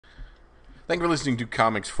Thank you for listening to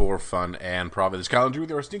Comics for Fun and Profit. This is Colin Drew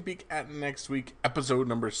with our sneak peek at next week, episode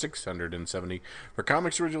number 670, for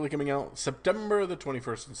comics originally coming out September the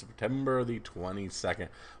 21st and September the 22nd.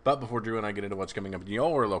 But before Drew and I get into what's coming up in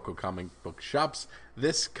your local comic book shops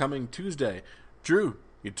this coming Tuesday, Drew,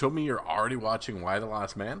 you told me you're already watching Y the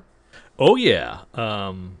Last Man? Oh, yeah.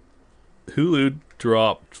 Hulu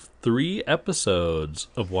dropped 3 episodes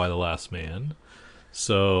of Y the Last Man,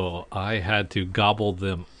 so I had to gobble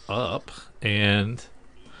them up. And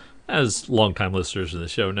as longtime listeners of the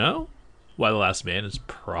show know, Y the Last Man is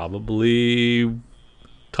probably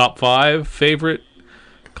top 5 favorite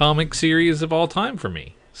comic series of all time for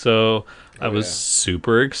me. So I was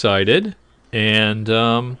super excited,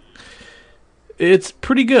 and it's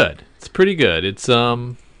pretty good. It's pretty good. It's I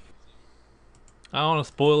don't want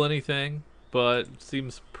to spoil anything, but it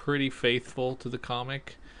seems pretty faithful to the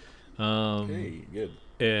comic. Okay, good.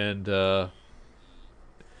 And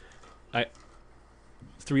I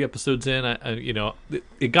 3 episodes in,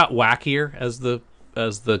 it got wackier as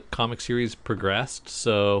the comic series progressed.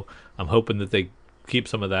 So I'm hoping that they keep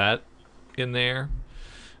some of that in there,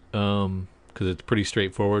 because it's pretty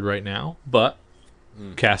straightforward right now. But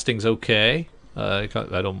casting's okay. I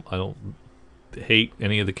don't hate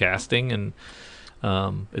any of the casting, and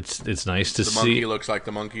it's nice to see. The monkey looks like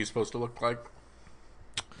the monkey's supposed to look like.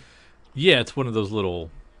 Yeah, it's one of those little.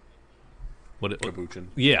 Capuchin.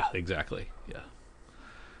 Yeah, exactly.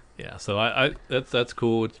 Yeah. So I that's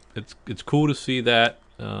cool. It's cool to see that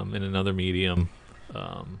in another medium,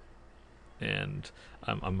 and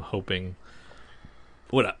I'm hoping.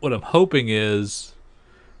 What I'm hoping is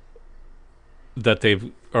that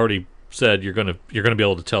they've already said you're gonna be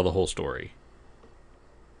able to tell the whole story,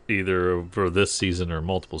 either for this season or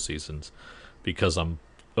multiple seasons, because I'm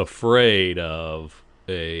afraid of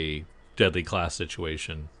a Deadly Class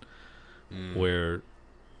situation where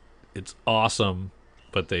it's awesome,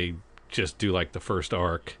 but they just do like the first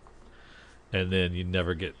arc, and then you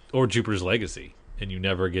never get, or Jupiter's Legacy, and you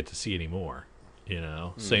never get to see any more.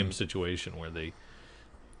 Same situation where they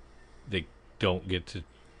don't get to.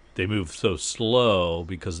 They move so slow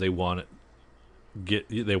because they want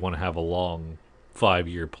to have a long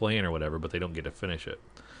 5-year plan or whatever, but they don't get to finish it.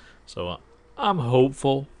 So I'm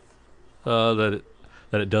hopeful that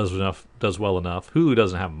it does well enough. Hulu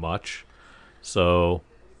doesn't have much, so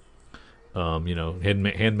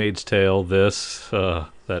Handmaid's Tale, that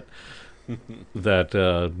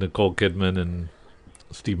Nicole Kidman and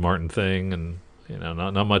Steve Martin thing, and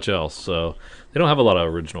not much else. So they don't have a lot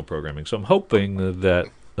of original programming. So I'm hoping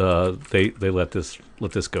that they let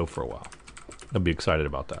this go for a while. I'd be excited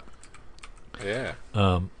about that. Yeah.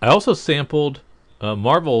 I also sampled.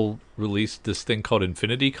 Marvel released this thing called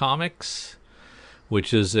Infinity Comics,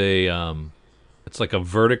 which is it's like a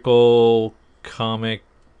vertical comic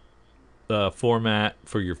format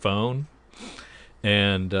for your phone,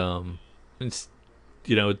 and it's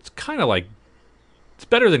kind of like, it's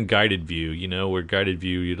better than guided view. Where guided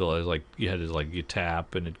view you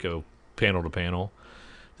tap and it'd go panel to panel.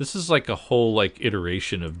 This is like a whole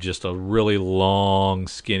iteration of just a really long,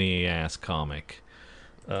 skinny ass comic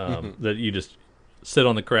that you just sit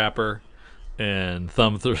on the crapper and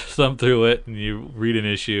thumb through it, and you read an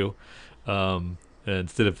issue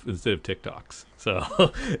instead of TikToks.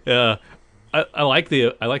 So I like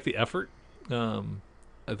the effort.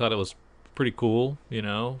 I thought it was pretty cool,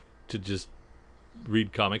 to just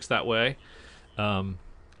read comics that way.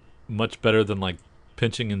 Much better than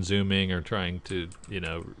pinching and zooming or trying to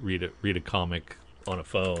read a comic on a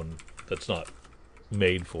phone that's not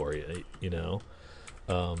made for you.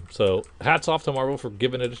 So hats off to Marvel for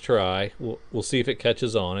giving it a try. We'll see if it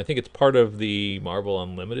catches on. I think it's part of the Marvel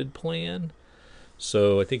Unlimited plan,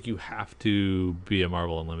 so I think you have to be a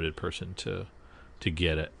Marvel Unlimited person to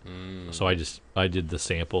get it. So I did the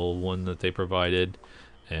sample one that they provided,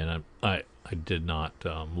 and I did not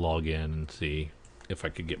log in and see if I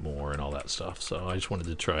could get more and all that stuff. So I just wanted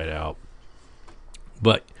to try it out.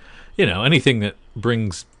 But anything that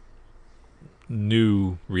brings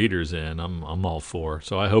new readers in, I'm all for.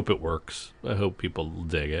 So I hope it works. I hope people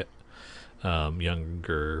dig it.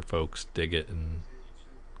 Younger folks dig it and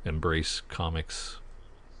embrace comics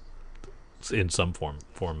in some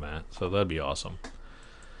format. So that'd be awesome.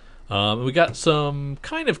 We got some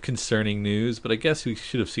kind of concerning news, but I guess we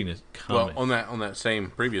should have seen it coming. Well, on that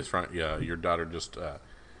same previous front, your daughter just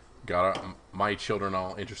got my children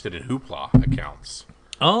all interested in Hoopla accounts.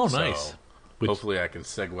 Oh, nice. So hopefully I can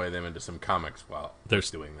segue them into some comics while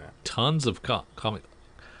there's doing that. Tons of comic.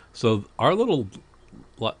 So our little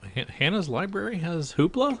Hannah's library has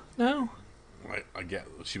Hoopla now? I get.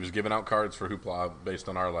 She was giving out cards for Hoopla based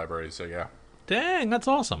on our library, so yeah. Dang, that's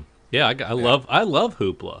awesome. Yeah, Yeah. I love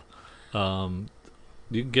Hoopla. Um,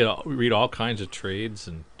 you can read all kinds of trades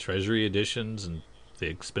and treasury editions and the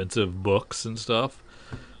expensive books and stuff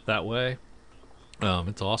that way.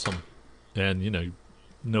 It's awesome, and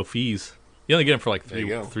no fees. You only get them for like There you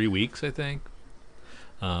go. 3 weeks, I think.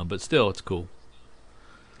 But still, it's cool.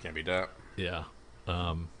 Can't be that. Yeah.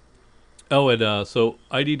 Um, oh, and so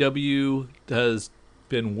IDW has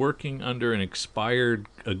been working under an expired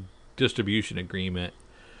distribution agreement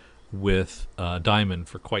with Diamond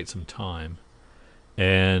for quite some time,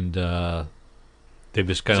 and they've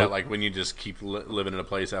just Is kind that of like when you just keep living in a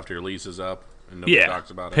place after your lease is up and nobody yeah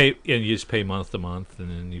talks about it? pay, and you just pay month to month, and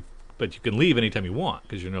then but you can leave anytime you want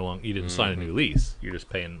because you didn't sign a new lease. You're just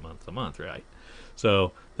paying month to month, right?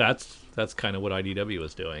 So that's kind of what IDW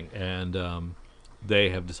is doing, and they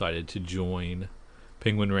have decided to join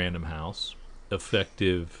Penguin Random House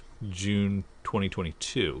effective June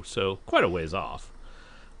 2022. So quite a ways off.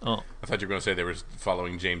 Oh, I thought you were going to say they were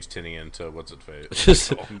following James Tinney into what's it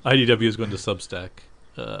just called? IDW is going to Substack.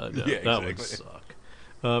 No, Yeah, that would exactly. suck.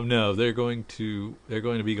 No, they're going to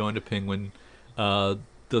be going to Penguin.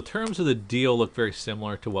 The terms of the deal look very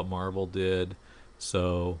similar to what Marvel did.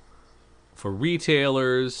 So for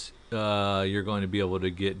retailers, you're going to be able to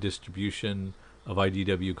get distribution of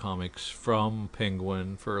IDW comics from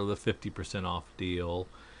Penguin for the 50% off deal,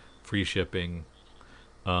 free shipping.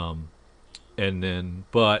 And then,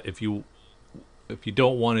 but if you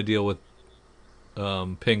don't want to deal with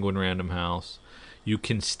Penguin Random House, you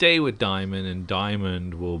can stay with Diamond, and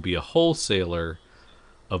Diamond will be a wholesaler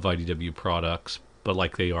of IDW products, but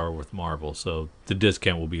like they are with Marvel, so the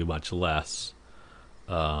discount will be much less.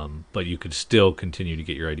 But you could still continue to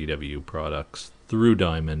get your IDW products through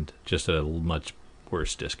Diamond, just at a much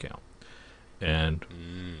worse discount. And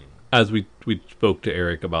as we spoke to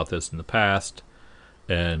Eric about this in the past,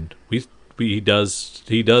 and he does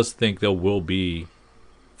think there will be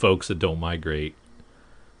folks that don't migrate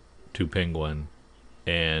to Penguin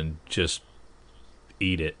and just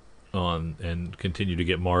eat it on and continue to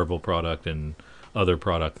get Marvel product and other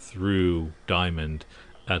product through Diamond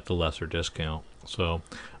at the lesser discount. So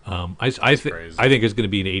That's crazy. I think it's going to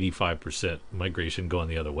be an 85% migration going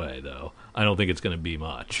the other way, though. I don't think it's going to be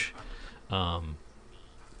much,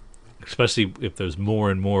 especially if there's more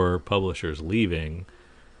and more publishers leaving,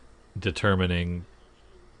 determining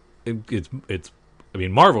it's. I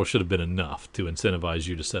mean, Marvel should have been enough to incentivize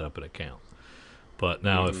you to set up an account. But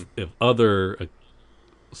now, if other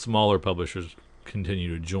smaller publishers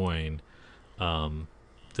continue to join, then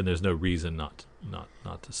there's no reason not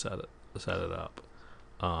to set it up.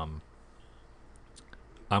 I'm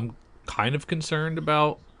kind of concerned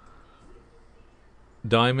about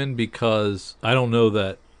Diamond because I don't know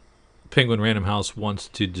that Penguin Random House wants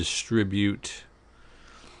to distribute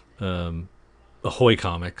Ahoy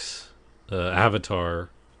Comics, Avatar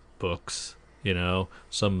books.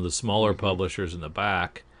 Some of the smaller publishers in the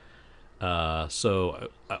back. So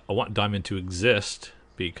I want Diamond to exist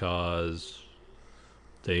because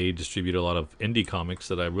they distribute a lot of indie comics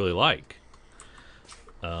that I really like.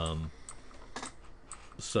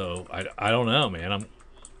 So I don't know, man.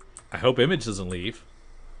 I hope Image doesn't leave.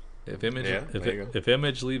 Yeah, there you go. If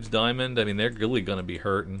Image leaves Diamond, I mean they're really going to be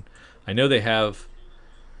hurting. I know they have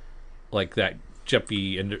like that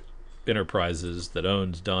Jeppy Enterprises that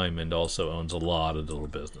owns Diamond also owns a lot of little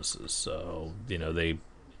businesses. So they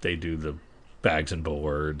do the bags and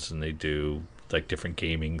boards, and they do like different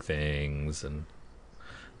gaming things and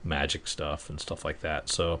magic stuff and stuff like that.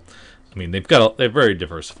 So I mean they're very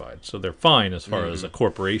diversified, so they're fine as far as a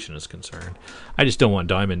corporation is concerned. I just don't want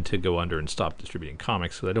Diamond to go under and stop distributing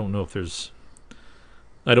comics because I don't know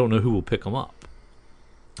who will pick them up.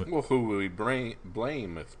 Well, who will we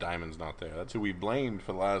blame if Diamond's not there? That's who we blamed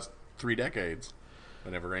for the last 3 decades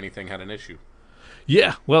whenever anything had an issue.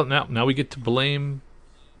 Yeah, well now we get to blame.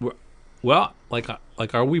 Well,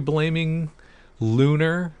 are we blaming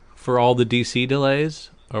Lunar for all the DC delays?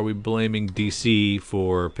 Are we blaming DC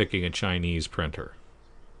for picking a Chinese printer?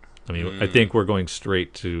 I mean, I think we're going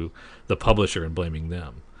straight to the publisher and blaming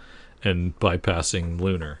them, and bypassing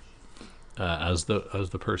Lunar as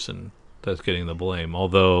the person that's getting the blame.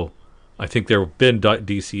 Although I think there have been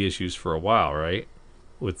DC issues for a while, right,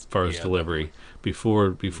 with as far as delivery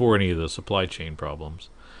before any of the supply chain problems.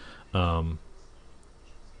 So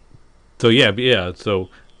yeah. So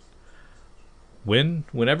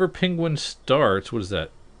whenever Penguin starts, what is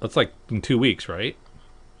that? That's like in 2 weeks, right?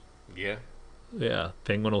 Yeah. Yeah,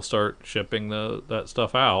 Penguin will start shipping that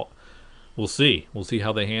stuff out. We'll see. We'll see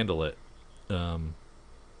how they handle it.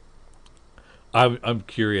 I'm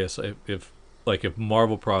curious if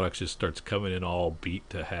Marvel Products just starts coming in all beat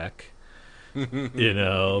to heck,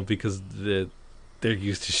 because they're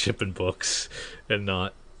used to shipping books and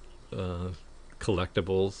not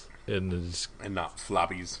collectibles, and And not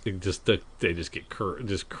floppies. they just get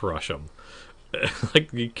just crush them.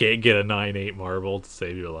 Like you can't get a 9/8 marble to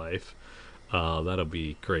save your life. That'll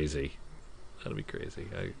be crazy. That'll be crazy.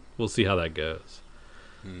 We'll see how that goes.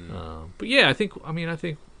 But yeah, I think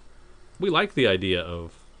we like the idea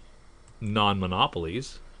of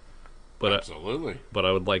non-monopolies, but Absolutely. but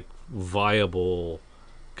I would like viable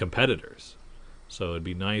competitors. So it'd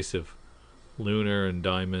be nice if Lunar and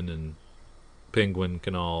Diamond and Penguin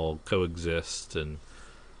can all coexist and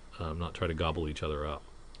not try to gobble each other up.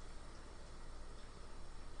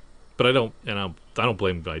 But I don't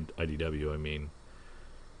blame IDW. I mean,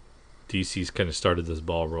 DC's kind of started this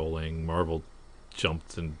ball rolling. Marvel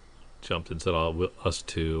jumped and said, "Oh, us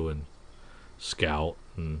too," and Scout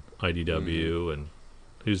and IDW, and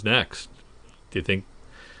who's next? Do you think?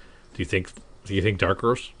 Do you think Dark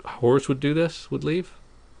Horse would do this? Would leave?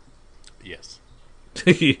 Yes.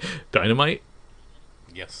 Dynamite?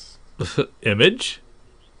 Yes. Image?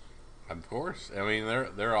 Of course. I mean,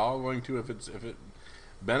 they're all going to if it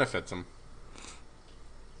benefits them.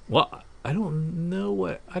 Well, I don't know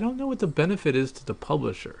what the benefit is to the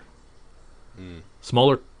publisher.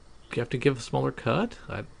 Smaller, you have to give a smaller cut.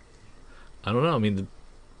 I don't know. I mean,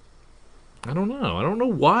 I don't know. I don't know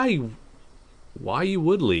why you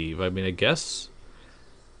would leave. I mean, I guess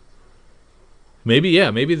maybe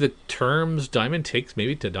the terms Diamond takes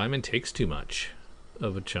too much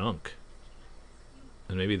of a chunk,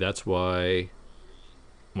 and maybe that's why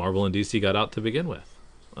Marvel and DC got out to begin with.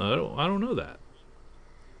 I don't know that.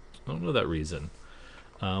 I don't know that reason.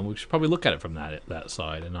 We should probably look at it from that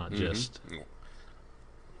side and not just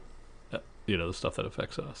the stuff that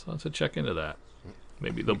affects us. Let's check into that.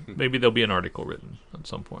 Maybe there'll be an article written at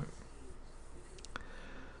some point.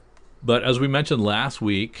 But as we mentioned last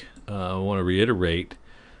week, I want to reiterate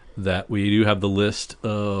that we do have the list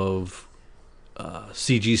of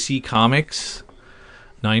CGC Comics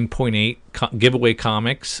 9.8 giveaway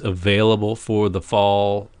comics available for the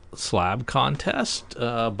fall slab contest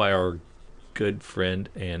by our good friend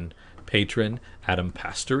and patron Adam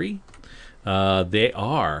Pastory. They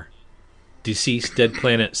are Deceased Dead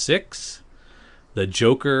Planet 6, The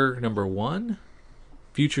Joker #1,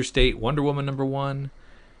 Future State Wonder Woman #1,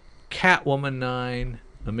 Catwoman 9,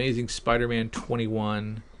 Amazing Spider-Man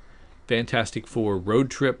 21, Fantastic Four Road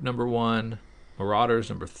Trip #1, Marauders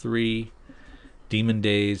 #3, Demon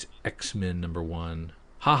Days X-Men #1,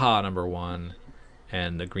 Haha #1,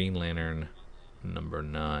 and The Green Lantern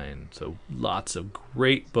 #9. So lots of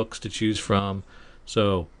great books to choose from.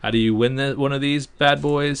 So how do you win one of these bad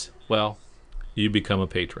boys? Well, you become a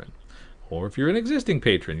patron. Or if you're an existing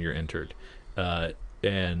patron, you're entered.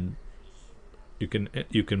 And you can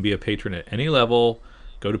be a patron at any level.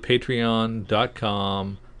 Go to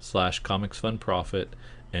patreon.com/comicsfunprofit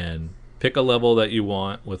and pick a level that you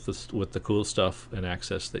want with the cool stuff and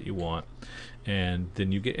access that you want, and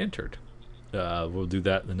then you get entered. We'll do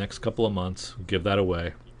that in the next couple of months. We'll give that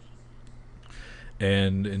away.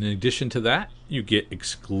 And in addition to that, you get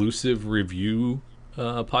exclusive review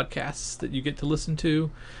podcasts that you get to listen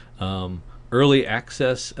to, early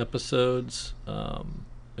access episodes,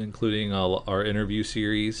 including our interview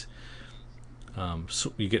series.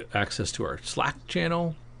 So you get access to our Slack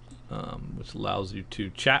channel, which allows you to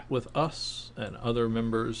chat with us and other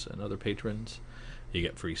members and other patrons. You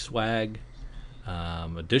get free swag,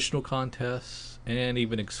 additional contests, and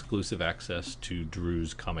even exclusive access to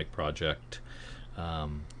Drew's comic project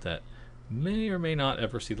that may or may not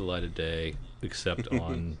ever see the light of day except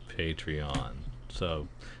on Patreon. So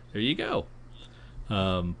there you go.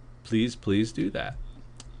 Please do that.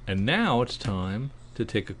 And now it's time to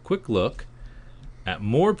take a quick look at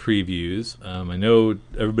more previews. I know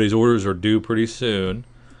everybody's orders are due pretty soon,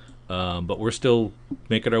 but we're still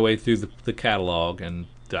making our way through the catalog, and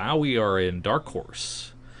now we are in Dark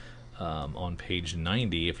Horse on page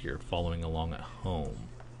 90 if you're following along at home.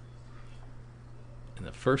 And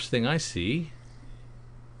the first thing I see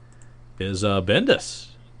is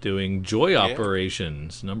Bendis doing Joy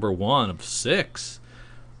Operations, #1 of 6.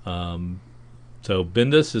 So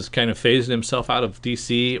Bendis is kind of phasing himself out of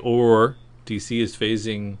DC, or DC is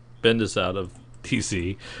phasing Bendis out of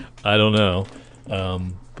DC. I don't know.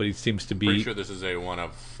 But he seems to be... Pretty sure this is a 1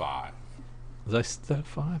 of 5. Is that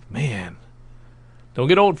 5? Man. Don't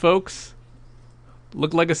get old, folks.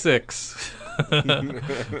 Look like a 6.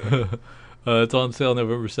 It's on sale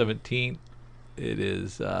November 17th. It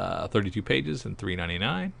is 32 pages and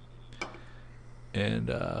 $3.99. And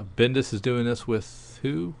Bendis is doing this with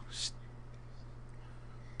who?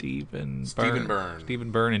 Stephen Byrne.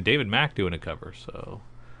 Stephen Byrne and David Mack doing a cover, so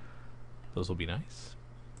those will be nice.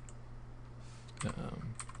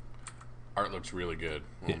 Art looks really good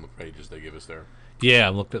on the pages they give us there. Yeah, I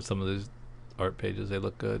looked at some of these art pages. They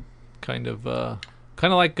look good. Kind of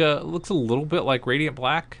like looks a little bit like Radiant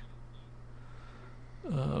Black.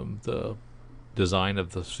 The design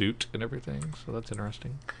of the suit and everything, so that's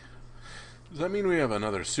interesting. Does that mean we have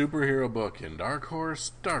another superhero book in Dark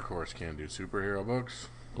Horse? Dark Horse can't do superhero books.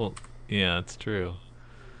 Well, yeah, that's true.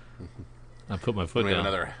 I put my foot we down.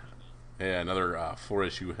 Have another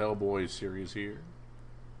 4-issue Hellboy series here.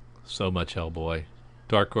 So much Hellboy.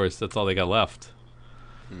 Dark Horse, that's all they got left.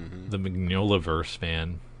 Mm-hmm. The Magnola-verse,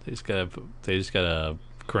 man. They just gotta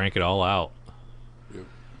crank it all out. Yep.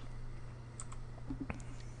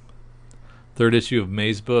 Third issue of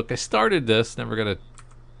May's book. I started this, never got a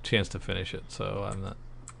chance to finish it, so I'm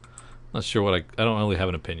not sure what I don't really have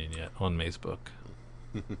an opinion yet on May's book.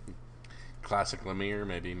 Classic Lemire,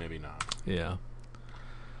 maybe not. Yeah.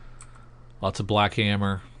 Lots of Black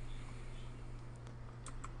Hammer.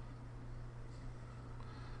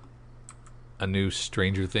 A new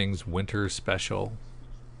Stranger Things winter special.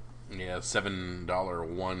 Yeah, $7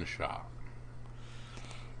 one shot.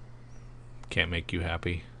 Can't make you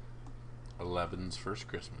happy. 11's First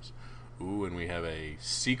Christmas. Ooh, and we have a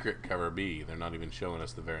secret cover B. They're not even showing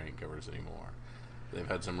us the variant covers anymore. They've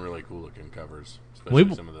had some really cool looking covers,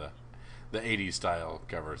 especially some of the 80s style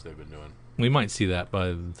covers they've been doing. We might see that by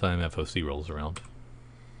the time FOC rolls around.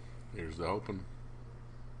 Here's the hoping.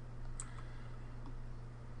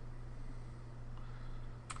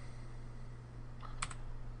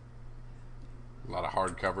 A lot of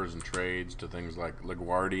hardcovers and trades to things like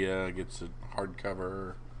LaGuardia gets a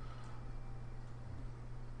hardcover.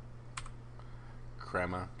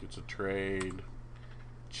 Crema gets a trade.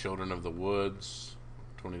 Children of the Woods,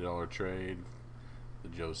 $20 trade. The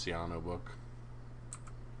Joe Ciano book.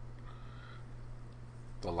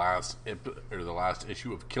 The last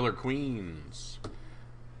issue of Killer Queens.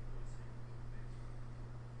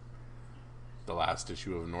 The last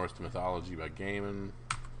issue of Norse Mythology by Gaiman.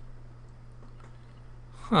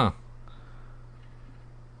 Huh.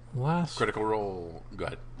 Critical Role. Go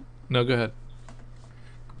ahead. No, go ahead.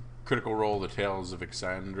 Critical Role, The Tales of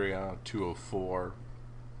Exandria, 204.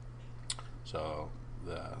 So,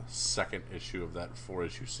 the second issue of that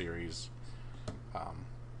 4-issue series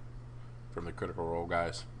from the Critical Role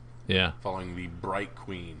guys. Yeah. Following the Bright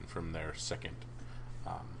Queen from their second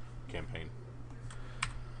campaign.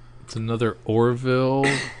 It's another Orville.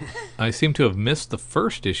 I seem to have missed the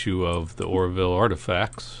first issue of the Orville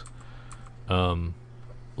Artifacts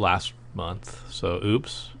last month, so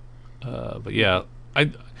oops. But yeah,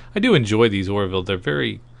 I do enjoy these Orville. They're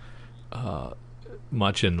very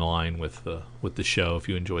much in line with the show. If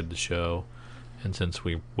you enjoyed the show, and since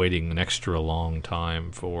we're waiting an extra long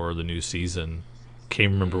time for the new season, I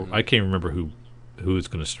can't remember who it's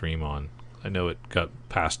going to stream on. I know it got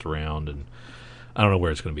passed around, and I don't know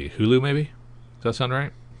where it's going to be. Hulu, maybe? Does that sound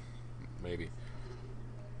right? Maybe.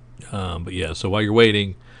 But yeah, so while you're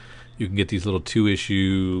waiting, you can get these little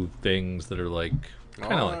 2-issue things that are like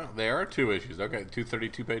like they are 2 issues. Okay, 2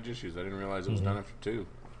 32-page issues. I didn't realize it was done after 2.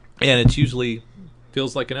 And it's usually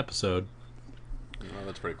feels like an episode. Oh,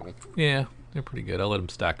 that's pretty cool. Yeah, they're pretty good. I'll let them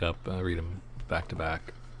stack up. I read them back to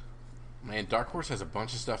back. Man, Dark Horse has a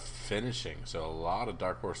bunch of stuff finishing, so a lot of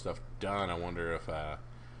Dark Horse stuff done. I wonder if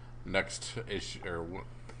next issue or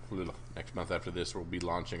next month after this we'll be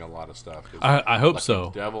launching a lot of stuff. I hope Lucky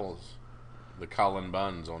so. Devils, the Colin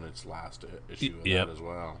Bunn's on its last issue of that as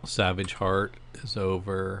well. Savage Heart is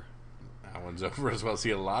over. That one's over as well.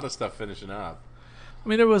 See, a lot of stuff finishing up. I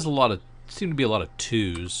mean, there seemed to be a lot of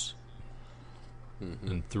 2s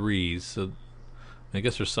and 3s. So I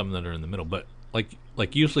guess there's some that are in the middle, but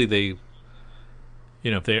like usually they,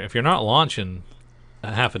 if you're not launching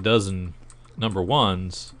a half a dozen number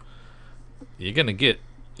 1s, you're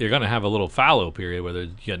gonna have a little fallow period where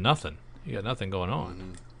you got nothing. You got nothing going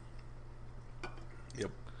on. Yep.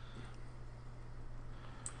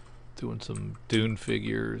 Doing some Dune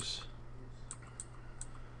figures.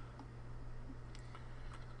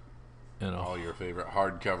 And all your favorite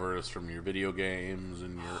hardcovers from your video games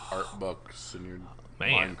and your art books and your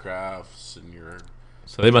Minecrafts and your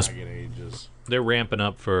Dragon Ages. They're ramping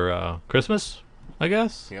up for Christmas, I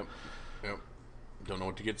guess. Yep. Don't know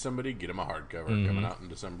what to get somebody? Get them a hardcover coming out in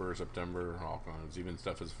December, September, all kinds. Even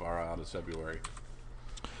stuff as far out as February.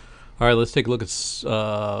 All right, let's take a look at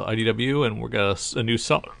IDW, and we're got a new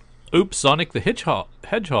Sonic the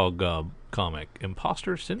Hedgehog comic,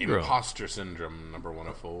 Imposter Syndrome. Imposter Syndrome, number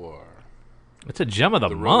 104. It's a gem of the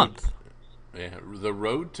month. Yeah, the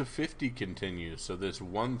road to 50 continues. So this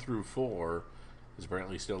 1 through 4 is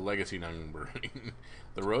apparently still legacy numbering.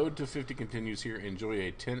 The road to 50 continues here. Enjoy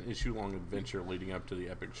a 10-issue long adventure leading up to the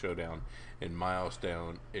epic showdown in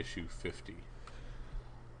Milestone issue 50.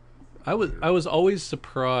 I was always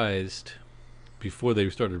surprised before they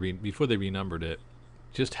before they renumbered it,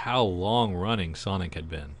 just how long running Sonic had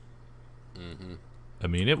been. Mm-hmm. I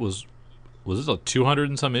mean, it was this like 200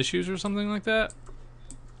 and some issues or something like that?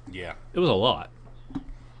 Yeah. It was a lot.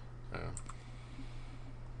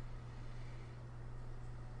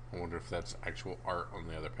 I wonder if that's actual art on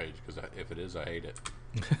the other page, because if it is, I hate it.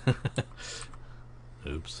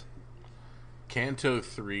 Oops. Canto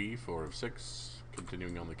 3, 4 of 6.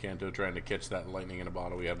 Continuing on the Canto, trying to catch that lightning in a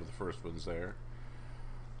bottle we had with the first ones there.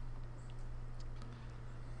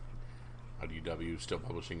 IDW still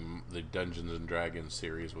publishing the Dungeons and Dragons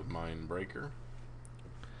series with Mindbreaker.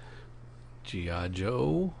 G.I.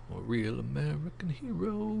 Joe, a real American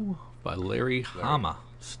hero by Larry Hama.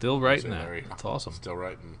 Still writing that. That's awesome. Still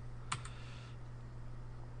writing.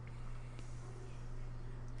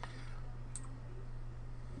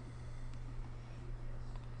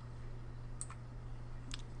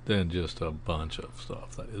 Then just a bunch of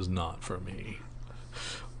stuff that is not for me.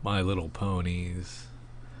 My Little Ponies.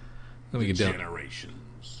 Let me get down.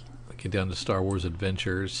 Generations. Get down to Star Wars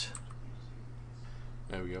Adventures.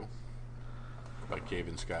 There we go. By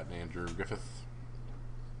Cavan Scott and Andrew Griffith.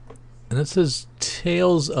 And it says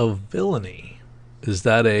Tales of Villainy. Is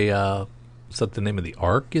that the name of the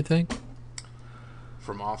arc, you think?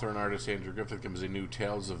 From author and artist Andrew Griffith comes a new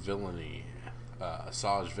Tales of Villainy.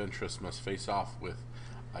 Asajj Ventress must face off with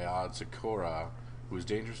Ayad Sakura, who is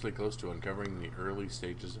dangerously close to uncovering the early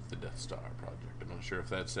stages of the Death Star project. I'm not sure if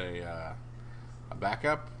that's a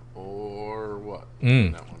backup or what.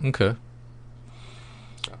 That one. Okay.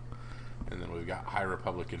 So, and then we've got High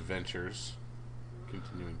Republic Adventures,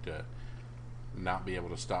 continuing to not be able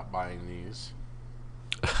to stop buying these.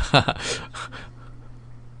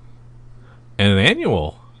 And an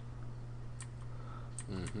annual.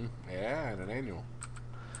 Mm-hmm. Yeah, and an annual.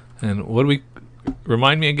 And what do we...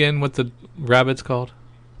 Remind me again what the rabbit's called?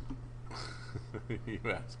 You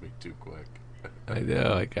asked me too quick. I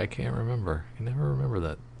know, I can't remember. I never remember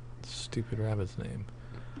that stupid rabbit's name.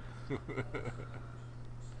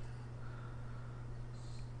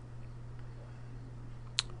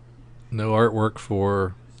 No artwork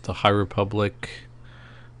for the High Republic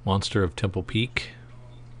Monster of Temple Peak.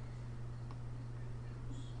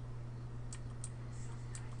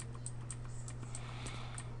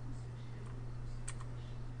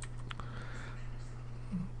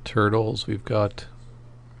 Turtles, we've got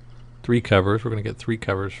 3 covers. We're going to get 3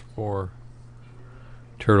 covers for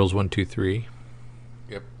Turtles 1, 2, 3.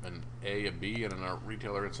 Yep, an A, a B, and an art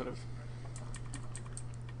retailer incentive.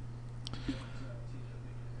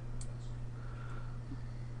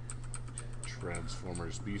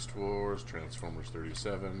 Transformers Beast Wars, Transformers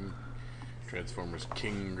 37, Transformers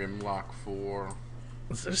King Grimlock 4.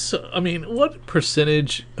 So, I mean, what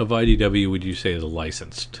percentage of IDW would you say is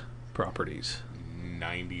licensed properties?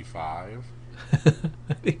 95. I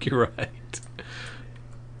think you're right.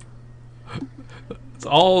 It's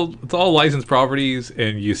all licensed properties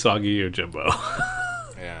and Usagi Yojimbo.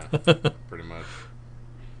 Yeah, pretty much.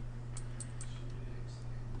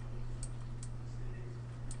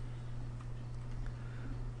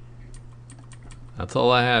 That's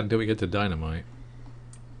all I had until we get to Dynamite.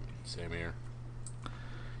 Same here.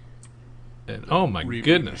 And oh my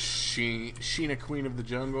goodness, Sheena Queen of the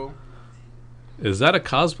Jungle. is that a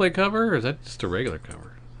cosplay cover or is that just a regular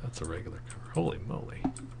cover? That's a regular cover. Holy moly!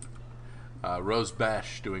 Rose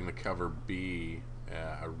Bash doing the cover B.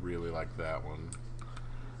 I really like that one.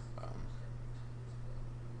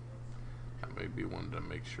 That may be one to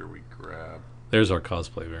make sure we grab. There's our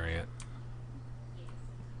cosplay variant.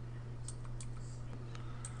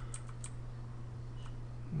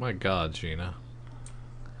 My God, Sheena.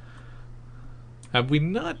 Have we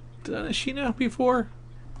not done a Sheena before?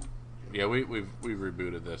 Yeah, we've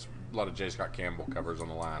rebooted this. A lot of J. Scott Campbell covers on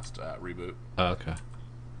the last reboot. Oh, okay.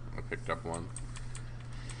 I picked up one.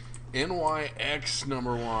 NYX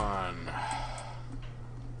 #1.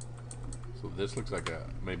 So this looks like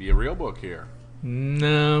maybe a real book here.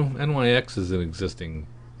 No, NYX is an existing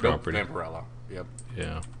property. Vampirella. Yep.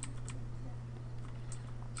 Yeah.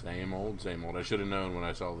 Same old, same old. I should have known when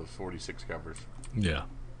I saw the 46 covers. Yeah.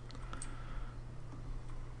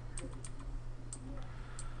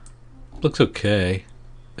 Looks okay.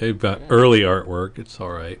 They've got early artwork. It's all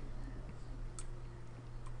right.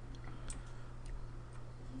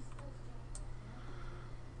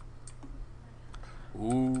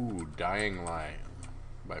 Ooh, Dying Light.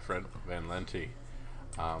 by Fred Van Lente.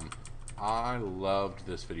 Um, I loved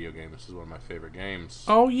this video game. This is one of my favorite games.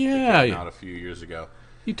 Oh It came yeah, out a few years ago.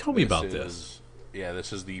 you told me about this.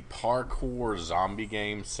 This is the parkour zombie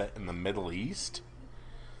game set in the Middle East.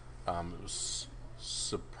 It was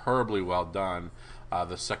superbly well done.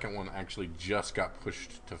 The second one actually just got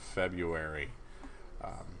pushed to February.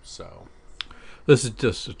 So, This is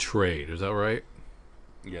just a trade, is that right?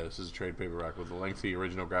 yeah, this is a trade paperback with a lengthy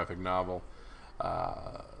original graphic novel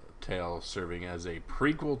tale serving as a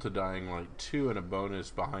prequel to Dying Light 2 and a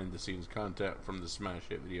bonus behind-the-scenes content from the smash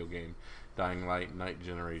hit video game Dying Light Night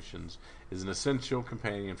Generations is an essential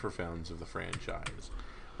companion for fans of the franchise.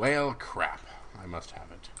 Well, crap. I must have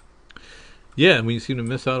it. Yeah, and we seem to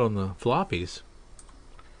miss out on the floppies.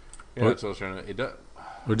 Yeah, that's what I was trying to...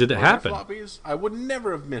 Or did it Were happen? there floppies? I would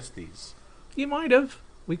never have missed these. You might have.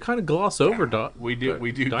 We kind of gloss over We do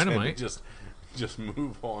Dynamite. tend to just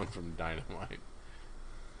move on from Dynamite.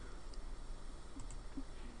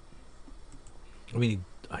 I mean,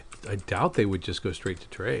 I doubt they would just go straight to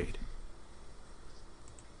trade.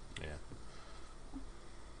 Yeah.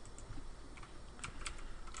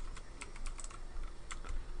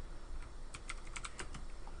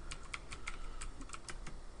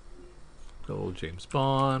 Old James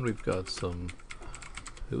Bond. We've got some.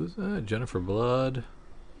 Who is that? Jennifer Blood.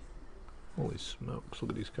 Holy smokes!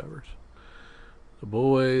 Look at these covers. The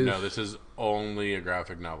Boys. No, this is only a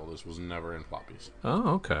graphic novel. This was never in floppies.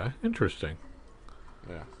 Oh, okay. Interesting.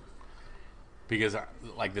 Yeah. Because,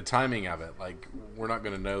 like, the timing of it, like, we're not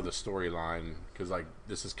going to know the storyline because, like,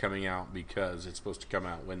 this is coming out because it's supposed to come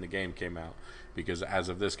out when the game came out. Because as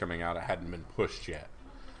of this coming out, it hadn't been pushed yet.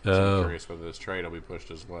 So I'm curious whether this trade will be pushed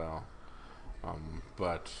as well.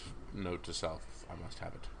 But note to self, I must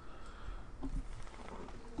have it.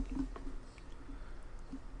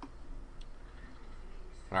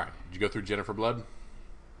 All right. Did you go through Jennifer Blood?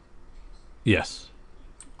 Yes.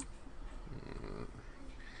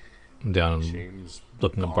 I'm down in James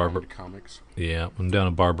looking at Bond Barbara. comics. Yeah, I'm down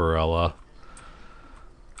at Barbarella.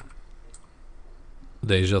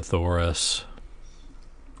 Deja Thoris.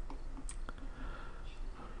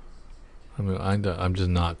 I mean, I'm just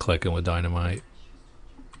not clicking with Dynamite.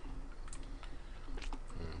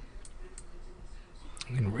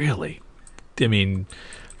 I mean, really. I mean,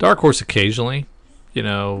 Dark Horse occasionally,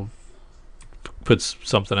 puts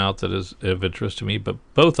something out that is of interest to me, but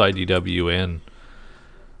both IDW and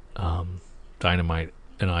Dynamite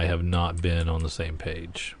and I have not been on the same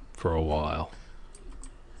page for a while.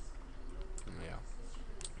 Yeah.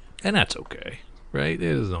 And that's okay, right?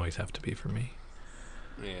 It doesn't always have to be for me.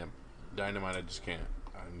 Yeah. Dynamite, I just can't.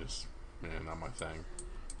 Not my thing.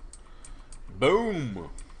 Boom!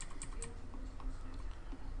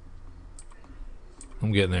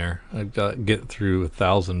 I'm getting there. I've got to get through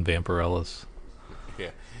 1,000 Vampirellas. Yeah.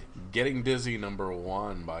 Getting Dizzy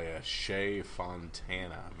 #1 by Shay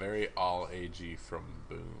Fontana. Very all-agey from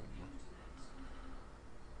Boom.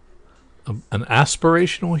 An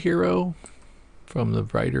aspirational hero from the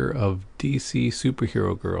writer of DC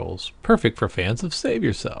Superhero Girls. Perfect for fans of Save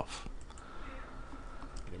Yourself.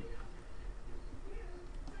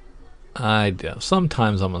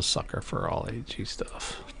 Sometimes I'm a sucker for all-agey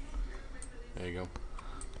stuff. There you go.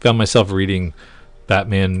 Found myself reading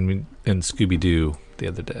Batman and Scooby-Doo the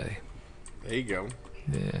other day. There you go.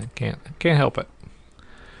 Yeah, can't help it.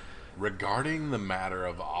 Regarding the matter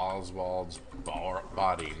of Oswald's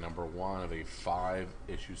body, #1 of a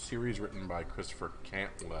 5-issue series written by Christopher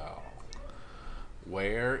Cantwell.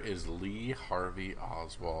 Where is Lee Harvey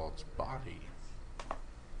Oswald's body?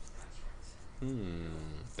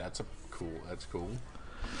 That's cool.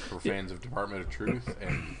 For fans of Department of Truth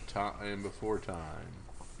and Time Before Time.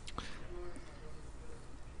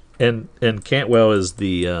 And Cantwell is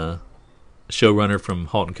the showrunner from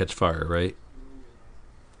 *Halt and Catch Fire*, right?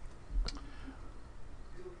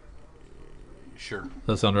 Sure. Does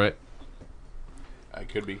that sound right? I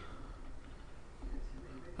could be.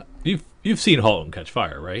 You've seen *Halt and Catch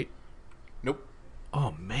Fire*, right? Nope.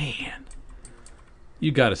 Oh man,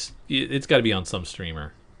 it's got to be on some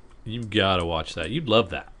streamer. You gotta watch that. You'd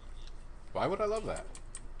love that. Why would I love that?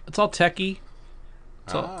 It's all techie.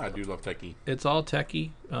 I do love techie. It's all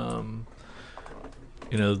techie.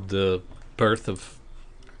 The birth of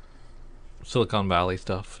Silicon Valley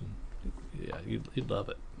stuff. Yeah, you'd love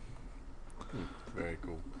it. Very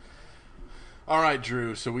cool. All right,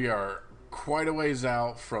 Drew. So we are quite a ways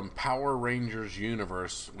out from Power Rangers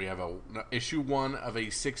universe. We have issue 1 of a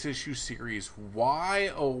 6-issue series. Why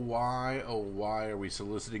are we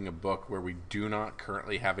soliciting a book where we do not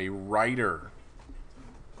currently have a writer?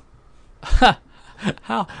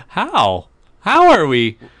 How are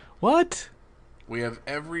we? What? We have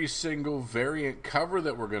every single variant cover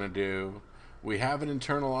that we're going to do. We have an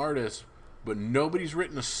internal artist, but nobody's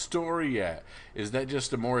written a story yet. Is that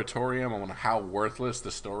just a moratorium on how worthless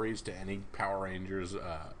the stories to any Power Rangers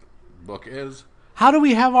book is? How do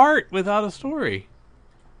we have art without a story?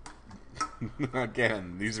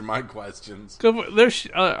 Again, these are my questions. There's,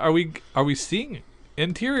 are we seeing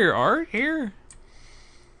interior art here?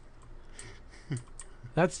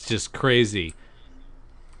 That's just crazy.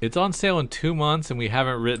 It's on sale in 2 months and we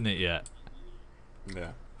haven't written it yet.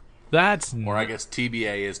 Yeah. That's Or I guess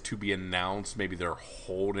TBA is to be announced. Maybe they're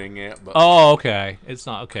holding it. But oh, okay. It's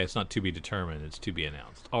not okay. It's not to be determined. It's to be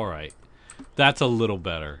announced. All right, that's a little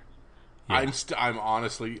better. Yeah. I'm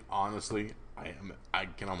honestly, I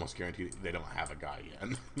can almost guarantee they don't have a guy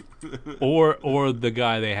yet. or the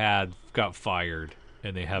guy they had got fired,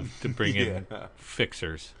 and they have to bring in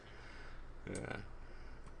fixers. Yeah.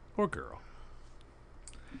 Or girl.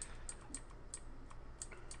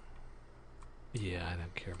 Yeah, I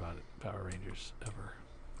don't care about it. Power Rangers ever.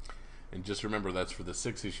 And just remember, that's for the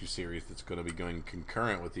 6-issue series that's going to be going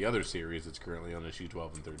concurrent with the other series that's currently on issue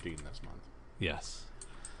 12 and 13 this month. Yes.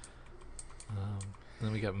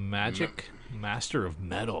 Then we got Magic Master of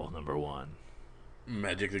Metal #1.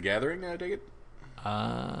 Magic the Gathering, I take it?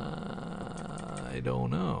 I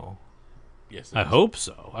don't know. Yes, I hope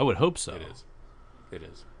so. I would hope so. It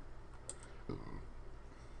is.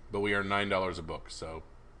 But we are $9 a book, so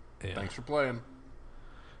thanks for playing.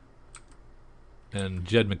 And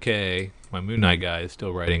Jed McKay, my Moon Knight guy, is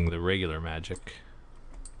still writing the regular Magic.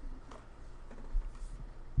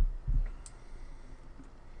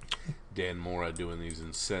 Dan Mora doing these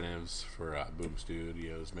incentives for Boom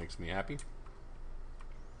Studios makes me happy.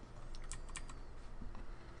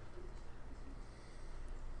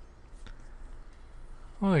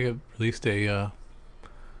 Well, they released a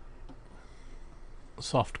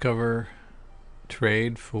soft cover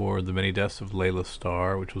trade for The Many Deaths of Layla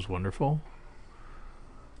Starr, which was wonderful.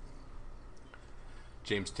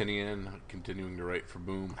 James Tinian continuing to write for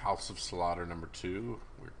Boom. House of Slaughter #2.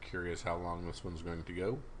 We're curious how long this one's going to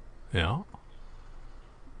go. Yeah.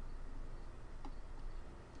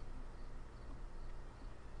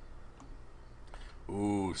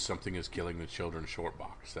 Ooh, Something is Killing the Children short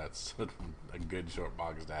box. That's a good short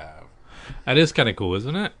box to have. That is kind of cool,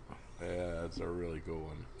 isn't it? Yeah, that's a really cool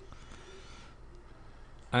one.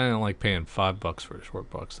 I don't like paying $5 for a short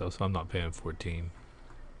box, though, so I'm not paying 14.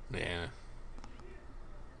 Yeah.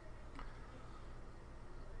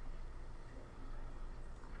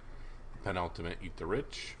 Penultimate Eat the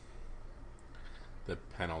Rich. The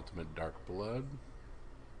Penultimate Dark Blood.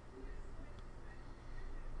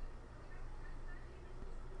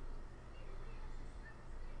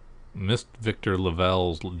 Missed Victor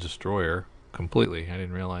Lavelle's Destroyer completely. I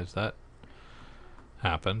didn't realize that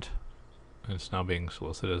happened. And it's now being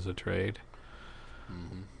solicited as a trade.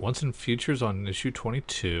 Mm-hmm. Once in Futures on issue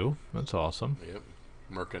 22. That's awesome. Yep.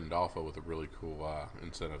 Mercandolfo with a really cool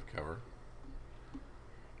incentive cover.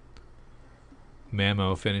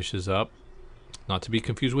 Mamo finishes up. Not to be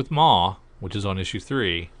confused with Ma, which is on issue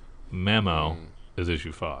 3. Mamo is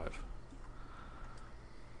issue 5.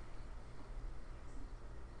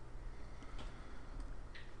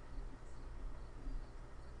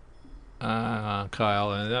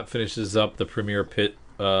 Kyle, and that finishes up the Premier Pit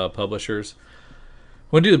publishers.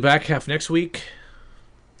 Want to do the back half next week?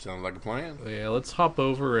 Sounds like a plan. Yeah, let's hop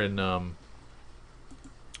over and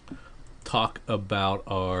talk about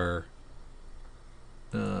our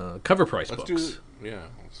cover price books.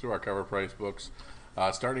 Let's do our cover price books.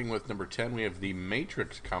 Starting with number 10, we have the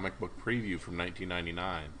Matrix comic book preview from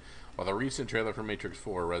 1999. While the recent trailer for Matrix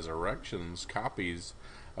 4 Resurrections copies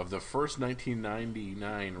of the first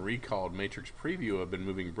 1999 recalled Matrix preview have been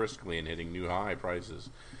moving briskly and hitting new high prices.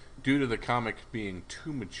 Due to the comic being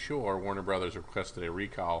too mature, Warner Brothers requested a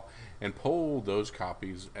recall and pulled those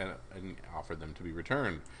copies and offered them to be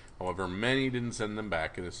returned. However, many didn't send them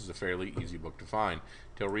back, and this is a fairly easy book to find.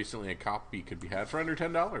 Till recently, a copy could be had for under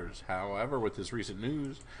 $10. However, with this recent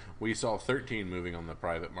news, we saw 13 moving on the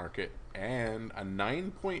private market and a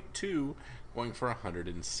 9.2 going for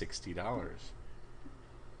 $160.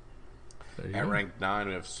 At rank 9,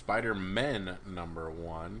 we have Spider-Man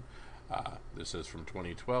 #1. This is from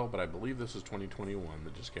 2012, but I believe this is 2021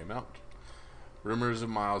 that just came out. Rumors of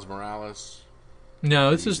Miles Morales. No,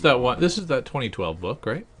 this is that one. This is that 2012 book,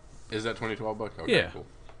 right? Is that 2012 book? Okay, yeah. Cool.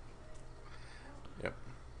 Yep.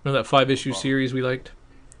 Remember that 5-issue series we liked?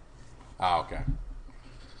 Okay.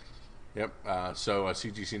 Yep. So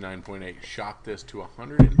CGC 9.8 shot this to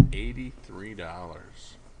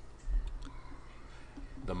 $183.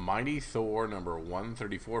 The Mighty Thor number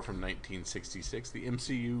 134 from 1966. The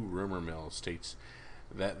MCU rumor mill states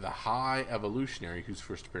that the High Evolutionary, whose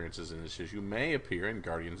first appearances in this issue, may appear in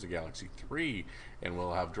Guardians of the Galaxy 3 and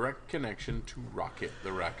will have direct connection to Rocket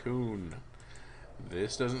the Raccoon.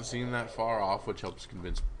 This doesn't seem that far off, which helps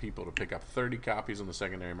convince people to pick up 30 copies on the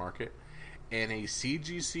secondary market. And a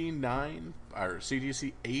CGC 9 or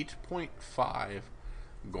CGC 8.5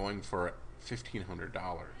 going for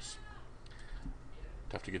 $1,500.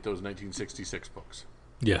 Tough to get those 1966 books.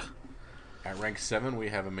 Yeah. At rank 7, we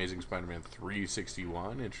have Amazing Spider-Man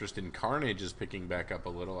 361. Interest in Carnage is picking back up a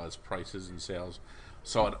little as prices and sales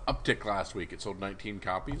saw an uptick last week. It sold 19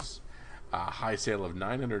 copies. A high sale of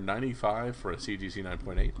 $995 for a CGC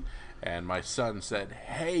 9.8. And my son said,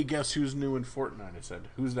 "Hey, guess who's new in Fortnite?" I said,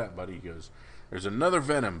 "Who's that, buddy?" He goes, "There's another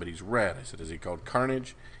Venom, but he's red." I said, "Is he called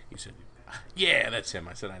Carnage?" He said, "Yeah, that's him."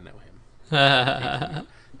 I said, "I know him."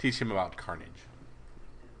 Teach him about Carnage.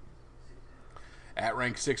 At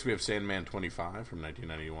rank 6, we have Sandman 25 from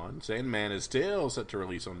 1991. Sandman is still set to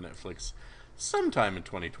release on Netflix sometime in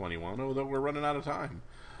 2021, although we're running out of time.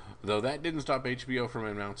 Though that didn't stop HBO from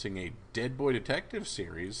announcing a Dead Boy Detective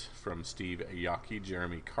series from Steve Aoki,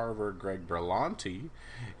 Jeremy Carver, Greg Berlanti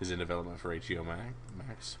is in development for HBO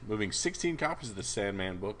Max. Moving 16 copies of the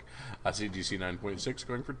Sandman book, a CGC 9.6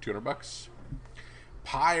 going for $200.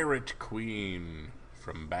 Pirate Queen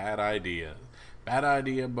from Bad Idea. Bad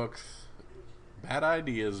Ideas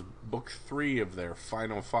Book 3 of their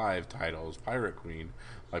final 5 titles, Pirate Queen,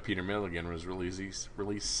 by Peter Milligan, was released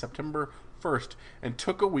September 1st and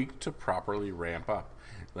took a week to properly ramp up,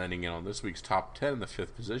 landing in on this week's top 10 in the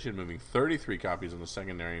 5th position, moving 33 copies on the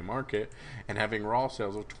secondary market and having raw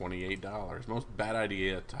sales of $28. Most Bad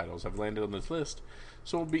Idea titles have landed on this list,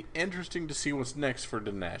 so it'll be interesting to see what's next for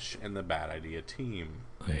Dinesh and the Bad Idea team.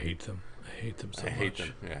 I hate them. I hate them so much. I hate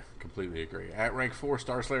them. Yeah, completely agree. At rank 4,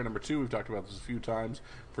 Star Slayer number 2. We've talked about this a few times.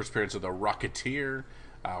 First appearance of the Rocketeer.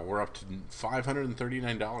 We're up to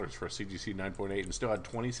 $539 for a CGC 9.8 and still had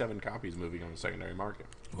 27 copies moving on the secondary market.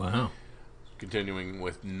 Wow. Continuing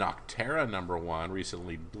with Noctera number 1.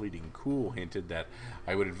 Recently, Bleeding Cool hinted that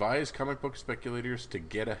I would advise comic book speculators to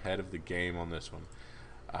get ahead of the game on this one.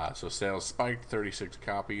 So sales spiked, 36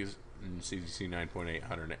 copies, and CGC 9.8,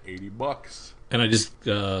 $180. And I just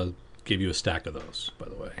gave you a stack of those, by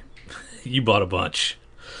the way. You bought a bunch.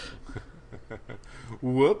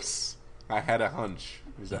 Whoops. I had a hunch.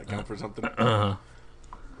 Does that count for something?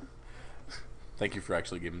 Thank you for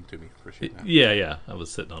actually giving them to me. Appreciate that. Yeah. I was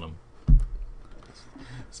sitting on them.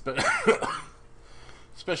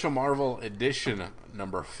 Special Marvel Edition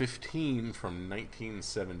number 15 from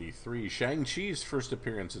 1973. Shang-Chi's first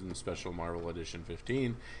appearance in Special Marvel Edition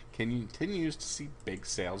 15 continues to see big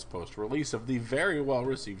sales post-release of the very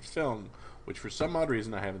well-received film, which for some odd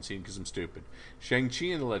reason I haven't seen because I'm stupid. Shang-Chi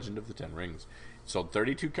and the Legend of the Ten Rings. It sold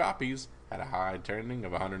 32 copies, had a high trending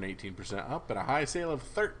of 118% up, and a high sale of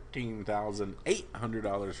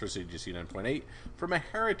 $13,800 for CGC 9.8 from a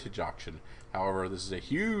heritage auction. However, this is a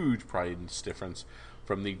huge price difference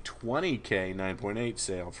from the $20K 9.8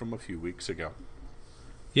 sale from a few weeks ago.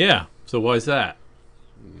 Yeah, so why is that?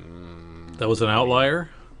 That was an outlier?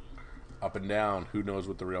 Up and down. Who knows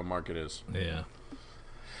what the real market is? Yeah.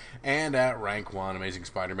 And at rank 1, Amazing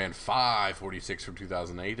Spider-Man 546 from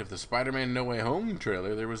 2008. Of the Spider-Man No Way Home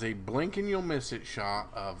trailer, there was a blink and you'll miss it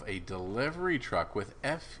shot of a delivery truck with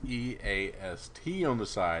FEAST on the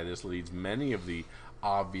side. This leads many of the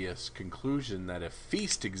obvious conclusion that if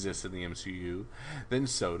Feast exists in the MCU, then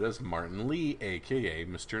so does Martin Lee, aka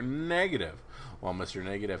Mr. Negative. While Mr.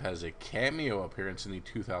 Negative has a cameo appearance in the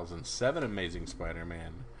 2007 Amazing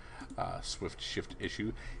Spider-Man Swift Shift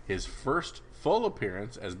issue, his first full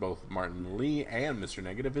appearance as both Martin Lee and Mr.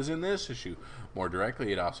 Negative is in this issue. More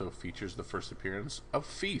directly, it also features the first appearance of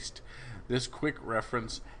Feast. This quick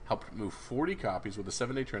reference helped move 40 copies with a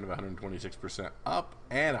 7-day trend of 126% up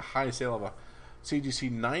and a high sale of a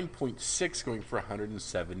CGC 9.6 going for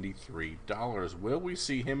 $173. Will we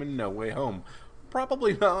see him in No Way Home?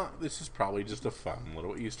 Probably not. This is probably just a fun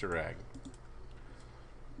little Easter egg.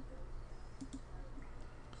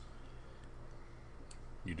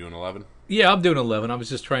 You doing 11? Yeah, I'm doing 11. I was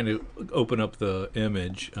just trying to open up the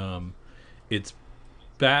image. It's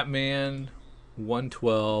Batman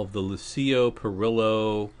 112, the Lucio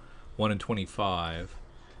Perillo 1 in 25.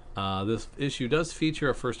 This issue does feature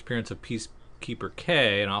a first appearance of Peacekeeper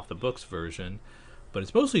K, an off-the-books version, but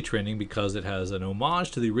it's mostly trending because it has an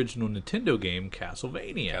homage to the original Nintendo game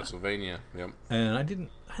Castlevania. Castlevania, yep. And I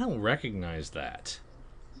don't recognize that.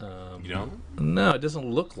 You don't? No, it doesn't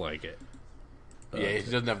look like it. Yeah,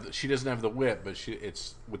 she doesn't have the whip, but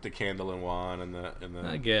it's with the candle in one and the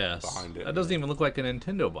I guess behind it. that doesn't even look like a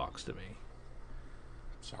Nintendo box to me.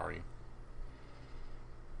 Sorry.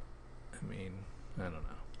 I mean, I don't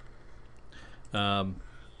know.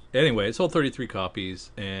 Anyway, it sold 33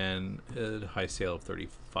 copies and a high sale of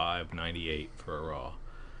 $35.98 for a raw.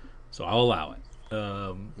 So I'll allow it.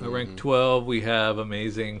 At rank 12, we have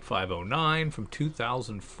Amazing 509 from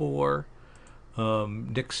 2004.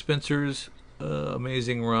 Nick Spencer's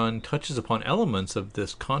amazing run touches upon elements of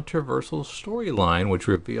this controversial storyline, which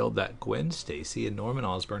revealed that Gwen Stacy and Norman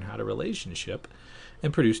Osborn had a relationship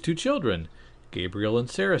and produced 2 children, Gabriel and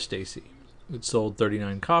Sarah Stacy. It sold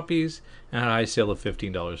 39 copies and had a high sale of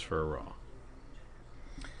 $15 for a raw.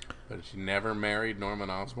 But she never married Norman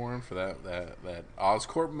Osborn for that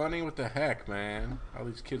Oscorp money? What the heck, man? All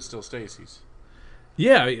these kids still Stacy's.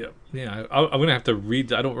 Yeah. I'm gonna have to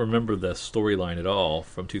read. I don't remember the storyline at all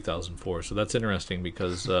from 2004, so that's interesting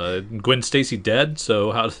because Gwen Stacy dead.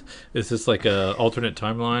 So how is this like a alternate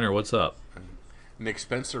timeline or what's up? Nick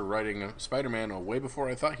Spencer writing Spider-Man way before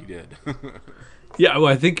I thought he did. Yeah, well,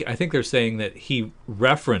 I think they're saying that he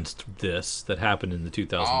referenced this that happened in the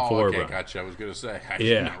 2004 okay, run. gotcha. I was gonna say I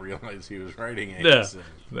did not realize he was writing it. Yeah,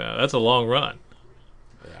 no, that's a long run.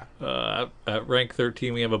 Yeah. At rank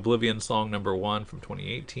 13, we have Oblivion Song Number 1 from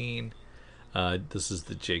 2018. This is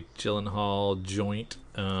the Jake Gyllenhaal joint.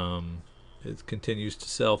 It continues to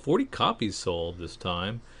sell. 40 copies sold this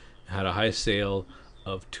time. It had a high sale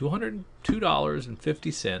of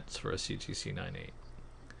 $202.50 for a CGC 98.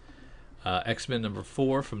 X-Men number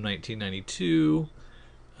 4 from 1992.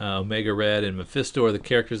 Omega Red and Mephisto are the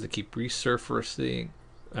characters that keep resurfacing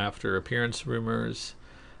after appearance rumors.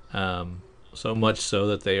 So much so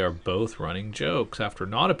that they are both running jokes. After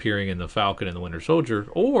not appearing in The Falcon and the Winter Soldier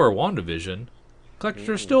or WandaVision, collectors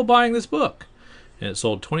are still buying this book. And it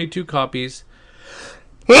sold 22 copies.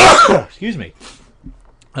 Excuse me.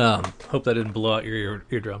 Hope that didn't blow out your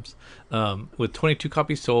eardrums. With 22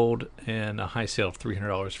 copies sold and a high sale of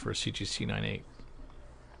 $300 for a CGC 98.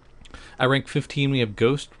 At rank 15, we have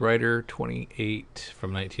Ghost Rider 28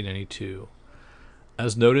 from 1992.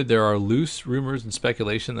 As noted, there are loose rumors and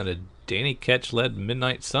speculation that a Danny Ketch-led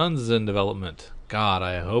Midnight Suns is in development. God,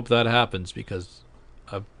 I hope that happens because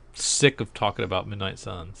I'm sick of talking about Midnight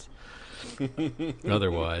Suns.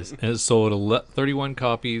 Otherwise, and it sold 31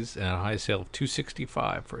 copies and a high sale of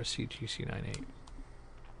 $265 for a CGC 98.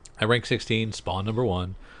 At rank 16, Spawn number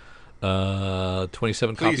 1,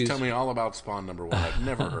 27 copies. Please tell me all about Spawn number 1. I've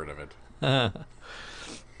never heard of it.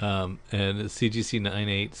 And the CGC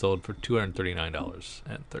 98 sold for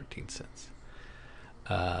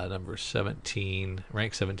 $239.13. Number 17,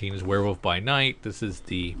 rank 17 is Werewolf by Night. This is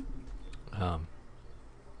the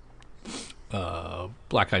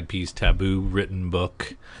Black Eyed Peas Taboo written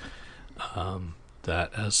book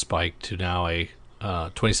that has spiked to now a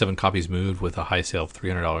 27 copies moved with a high sale of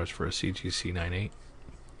 $300 for a CGC 98.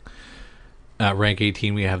 At rank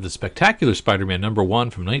 18, we have the Spectacular Spider-Man number 1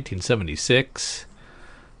 from 1976.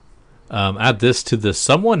 Add this to the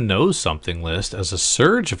Someone Knows Something list as a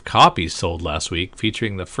surge of copies sold last week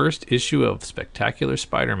featuring the first issue of Spectacular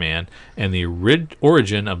Spider-Man and the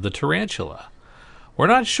origin of the tarantula. We're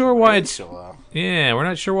not sure why we're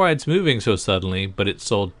not sure why it's moving so suddenly, but it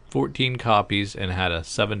sold 14 copies and had a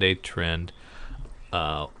 7-day trend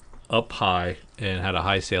up high and had a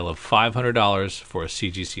high sale of $500 for a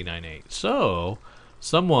CGC 98. So,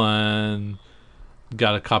 someone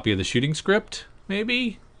got a copy of the shooting script,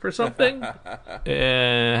 maybe, for something,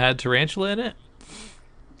 and had tarantula in it,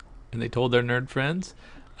 and they told their nerd friends.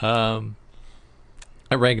 At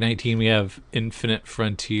rank 19, we have Infinite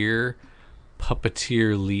Frontier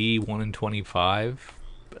Puppeteer Lee 1 in 25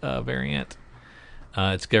 variant.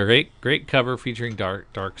 It's got a great cover featuring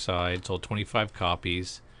Dark Side. Sold 25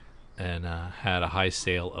 copies and had a high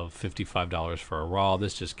sale of $55 for a raw.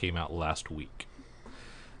 This just came out last week.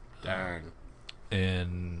 Dang.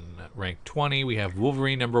 In rank 20, we have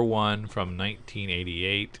Wolverine number 1 from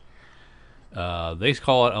 1988. They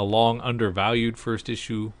call it a long undervalued first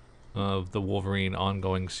issue of the Wolverine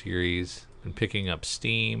ongoing series. Been picking up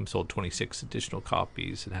steam. Sold 26 additional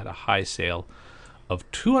copies and had a high sale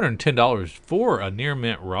of $210 for a near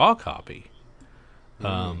mint raw copy.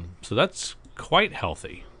 So that's quite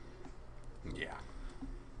healthy. Yeah.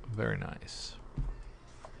 Very nice.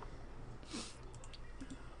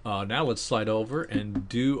 Now let's slide over and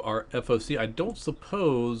do our FOC. I don't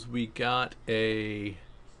suppose we got a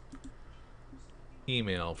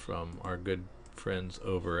email from our good friends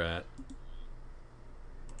over at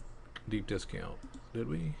Deep Discount. Did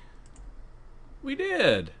we? We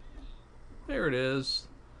did. There it is.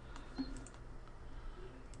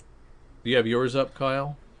 you have yours up,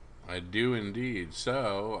 Kyle? I do indeed.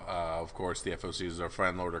 So, of course, the FOC is our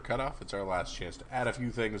final order cutoff. It's our last chance to add a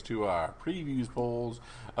few things to our previews polls,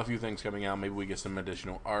 a few things coming out. Maybe we get some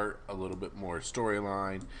additional art, a little bit more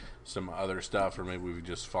storyline, some other stuff, or maybe we've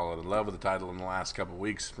just fallen in love with the title in the last couple of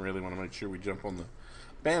weeks and really want to make sure we jump on the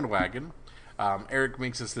bandwagon. Eric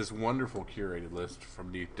makes us this wonderful curated list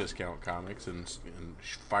from Deep Discount Comics and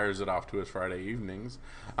fires it off to us Friday evenings.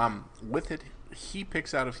 With it, he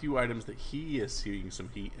picks out a few items that he is seeing some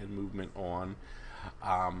heat and movement on.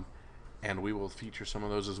 And we will feature some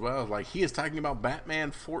of those as well. Like, he is talking about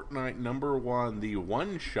Batman Fortnite #1, the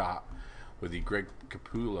one shot with the Greg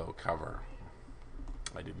Capullo cover.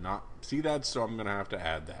 I did not see that, so I'm going to have to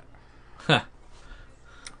add that.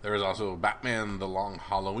 There is also Batman The Long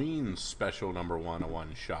Halloween Special #1, a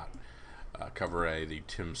one-shot. Cover A, the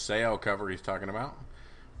Tim Sale cover he's talking about.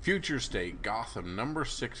 Future State Gotham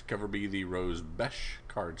 #6, cover B, the Rose Besh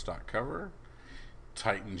cardstock cover.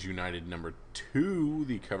 Titans United #2,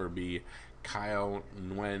 the cover B, Kyle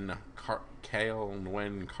Nguyen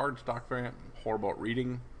cardstock variant. Horrible at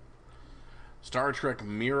reading. Star Trek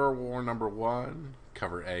Mirror War #1,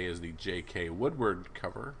 cover A is the J.K. Woodward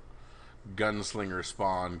cover. Gunslinger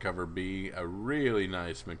Spawn cover B, a really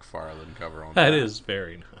nice McFarlane cover on that. That is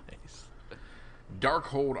very nice.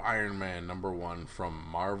 Darkhold Iron Man #1 from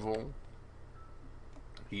Marvel.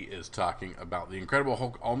 He is talking about the Incredible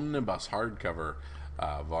Hulk Omnibus hardcover,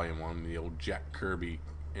 Volume 1, the old Jack Kirby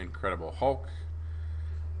Incredible Hulk.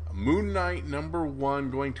 Moon Knight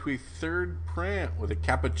 #1 going to a third print with a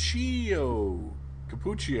Cappuccio.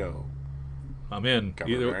 I'm in.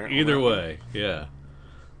 Either way, yeah.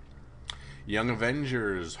 Young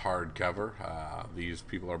Avengers hardcover. These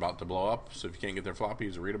people are about to blow up, so if you can't get their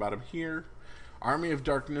floppies, read about them here. Army of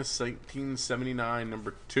Darkness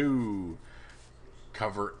 1979 #2.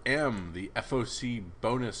 Cover M, the FOC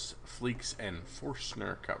bonus Fleeks and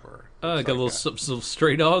Forstner cover. Got a little some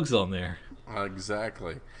stray dogs on there.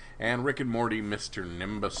 Exactly. And Rick and Morty Mr.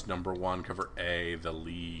 Nimbus #1, cover A, the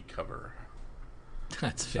Lee cover.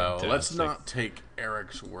 That's fantastic. So let's not take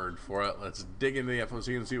Eric's word for it. Let's dig into the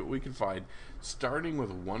FOC and see what we can find. Starting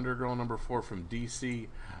with Wonder Girl #4 from DC,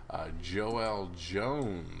 Joelle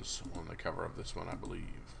Jones on the cover of this one, I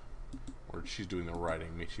believe. Or she's doing the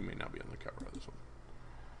writing. She may not be on the cover of this one.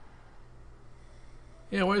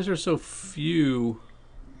 Yeah, why is there so few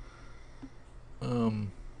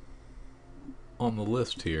on the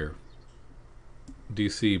list here?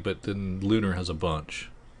 DC, but then Lunar has a bunch.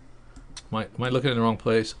 Am I looking in the wrong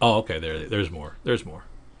place? Oh, okay, there's more. There's more.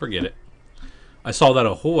 Forget it. I saw that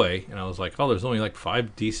Ahoy, and I was like, oh, there's only like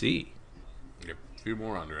 5 DC. Yep, a few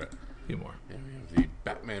more under it. A few more. Yeah, we have the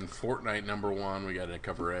Batman Fortnite #1. We got a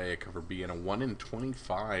cover A, a cover B, and a 1 in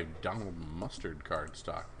 25 Donald Mustard card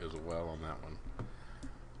stock as well on that one.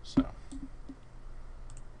 So,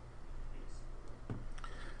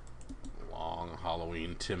 Long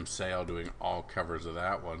Halloween, Tim Sale doing all covers of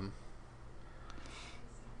that one.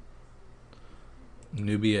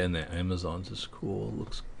 Nubia and the Amazons is cool.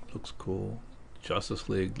 Looks cool. Justice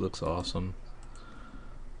League looks awesome.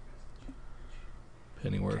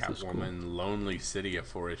 Pennyworth is cool. Catwoman, Lonely City, a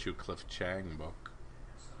 4-issue Cliff Chang book.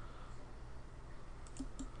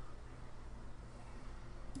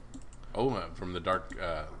 Oh, from the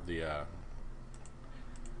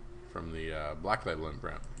Black Label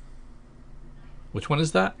imprint. Which one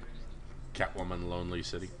is that? Catwoman, Lonely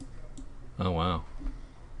City. Oh, wow.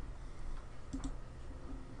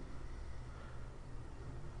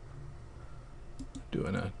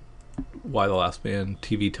 Doing a Why the Last Man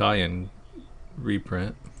TV tie-in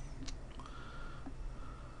reprint.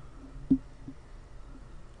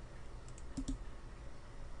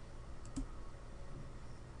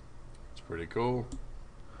 It's pretty cool.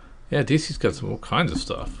 Yeah, DC's got some all kinds of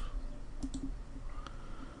stuff.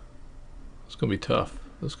 It's gonna be tough.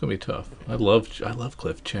 I love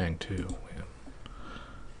Cliff Chang too. Man.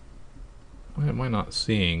 Why am I not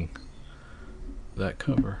seeing that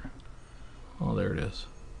cover? Oh, there it is.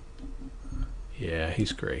 Yeah,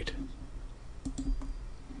 he's great.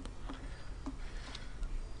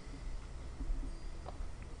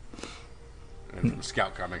 And from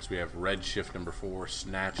Scout Comics, we have Red Shift #4,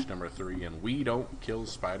 Snatch #3, and We Don't Kill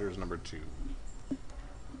Spiders #2.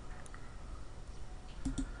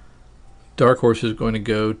 Dark Horse is going to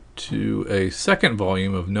go to a second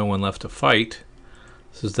volume of No One Left to Fight.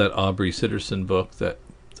 This is that Aubrey Sitterson book that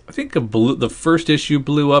I think the first issue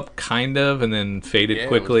blew up kind of and then faded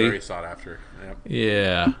quickly. It was very sought after. Yep.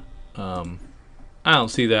 Yeah. I don't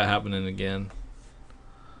see that happening again.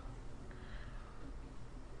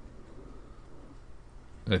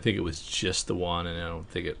 I think it was just the one, and I don't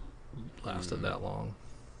think it lasted that long.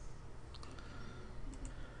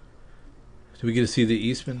 Do we get to see the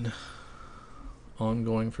Eastman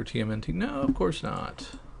ongoing for TMNT? No, of course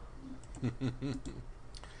not.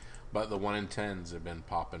 But the 1 in 10s have been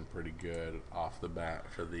popping pretty good off the bat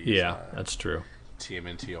for these. Yeah, that's true.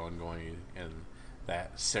 TMNT ongoing, and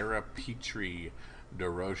that Sarah Petrie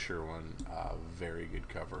DeRocher one, very good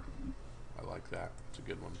cover. I like that. It's a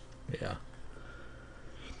good one. Yeah.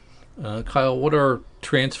 Kyle, what are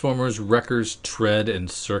Transformers, Wreckers, Tread,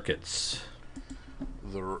 and Circuits?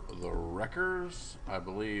 The Wreckers, I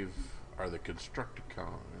believe, are the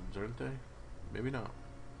Constructicons, aren't they? Maybe not.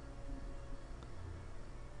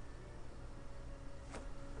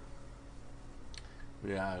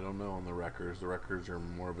 Yeah, I don't know on the Wreckers. The Wreckers are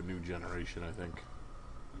more of a new generation, I think.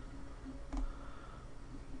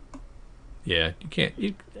 Yeah,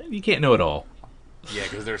 you can't know it all. Yeah,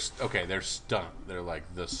 because they're stunt. They're like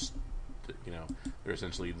they're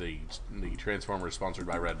essentially the Transformers sponsored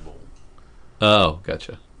by Red Bull. Oh,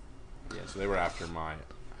 gotcha. Yeah, so they were after my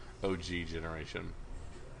OG generation.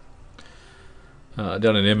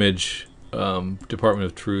 Down an Image, Department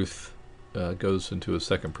of Truth goes into a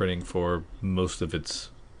second printing for most of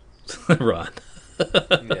its run.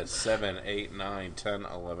 Yeah, 7, 8, 9, 10,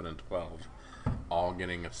 11, and 12. All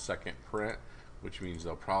getting a second print, which means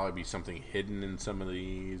there'll probably be something hidden in some of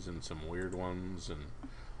these and some weird ones, and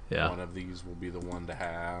one of these will be the one to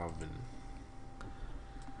have.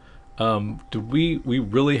 And do we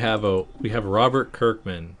really have Robert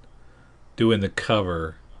Kirkman doing the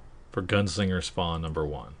cover for Gunslinger Spawn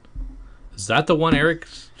 #1? Is that the one Eric?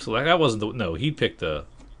 So that wasn't the no. He picked the.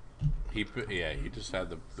 He just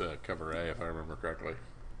had the cover A, if I remember correctly.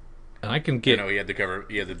 And I can get. No, he had the cover.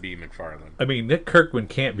 He had the B McFarlane. I mean, Nick Kirkman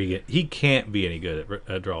can't be any good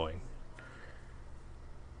at drawing.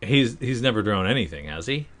 He's never drawn anything, has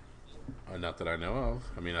he? Not that I know of.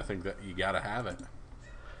 I mean, I think that you gotta have it.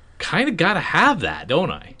 Kind of gotta have that, don't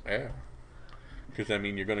I? Yeah. Because I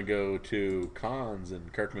mean, you're gonna go to cons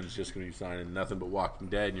and Kirkman's just gonna be signing nothing but Walking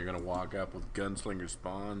Dead, and you're gonna walk up with Gunslinger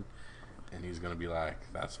Spawn, and he's gonna be like,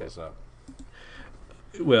 "That's what's up."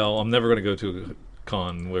 Well, I'm never gonna go to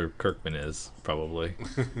con where Kirkman is, probably.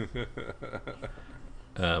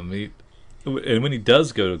 And when he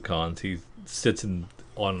does go to cons, he sits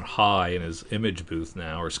on high in his Image booth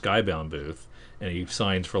now, or Skybound booth, and he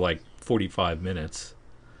signs for like 45 minutes,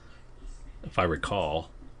 if I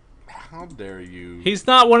recall. How dare you? He's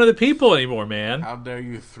not one of the people anymore, man. How dare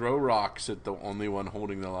you throw rocks at the only one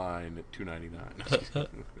holding the line at $2.99?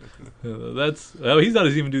 He's not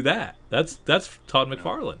even do that. That's Todd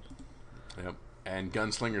McFarlane. Yep. And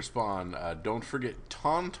Gunslinger Spawn. Don't forget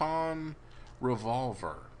Tauntaun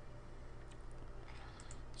Revolver.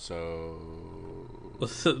 So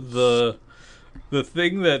the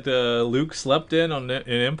thing that Luke slept in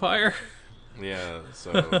Empire. Yeah.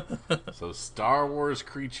 So Star Wars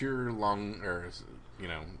creature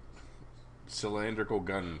cylindrical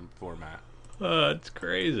gun format. It's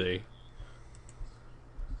crazy.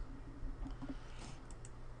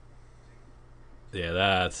 Yeah,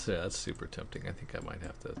 that's super tempting. I think I might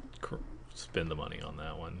have to spend the money on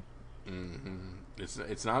that one. Mm-hmm.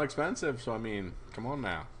 It's not expensive, so I mean, come on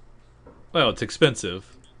now. Well, it's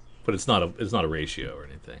expensive, but it's not a ratio or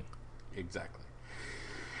anything. Exactly.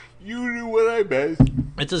 You knew what I meant.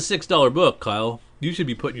 It's a $6 book, Kyle. You should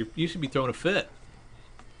be throwing a fit.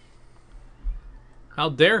 How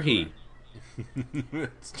dare he?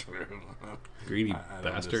 It's true. Greedy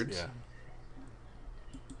bastards. Yeah.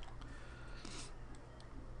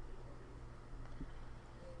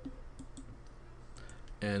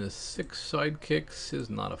 And a 6 Sidekicks is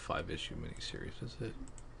not a 5-issue miniseries, is it?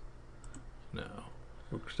 No.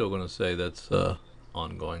 We're still going to say that's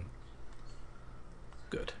ongoing.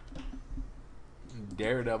 Good.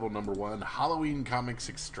 Daredevil #1, Halloween Comics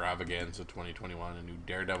Extravaganza 2021. A new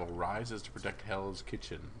Daredevil rises to protect Hell's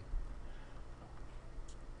Kitchen.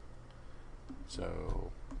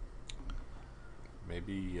 So,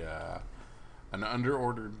 maybe an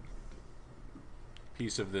underordered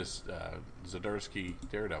piece of this Zdarsky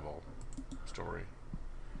Daredevil story.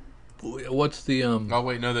 What's the Oh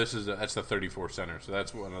wait, no, that's the 34 center. So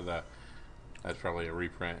that's that's probably a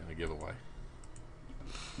reprint and a giveaway.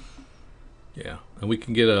 Yeah, and we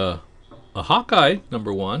can get a Hawkeye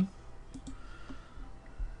 #1.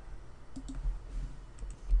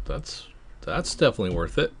 That's definitely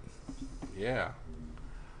worth it. Yeah.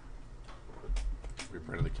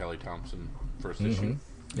 Reprint of the Kelly Thompson first issue.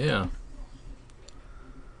 Yeah.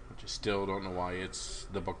 Which I still don't know why it's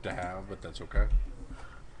the book to have, but that's okay.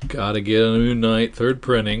 Gotta get a Moon Knight 3rd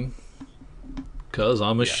printing, because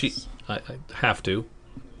I'm a I have to.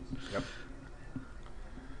 Yep.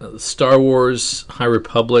 Star Wars High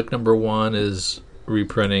Republic #1 is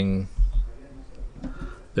reprinting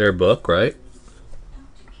Their book, right?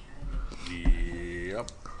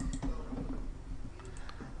 Yep.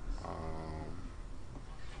 Um,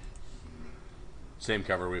 Same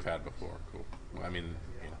cover we've had before. Cool. Well, I mean,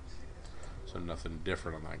 yeah. So nothing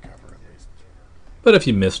different on that cover, at least. But if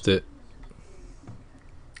you missed it,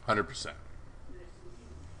 100%.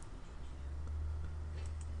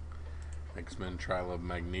 X-Men Trial of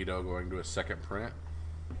Magneto going to a second print.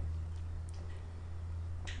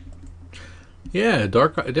 yeah,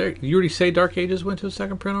 You already say Dark Ages went to a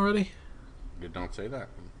second print already? Did not say that.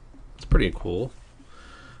 It's pretty cool.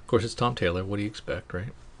 Of course, it's Tom Taylor. What do you expect,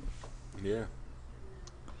 right? Yeah.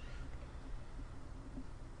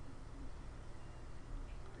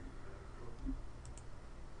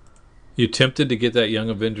 You tempted to get that Young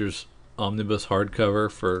Avengers omnibus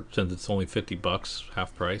hardcover since it's only $50,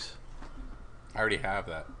 half price. I already have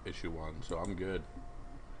that issue 1, so I'm good.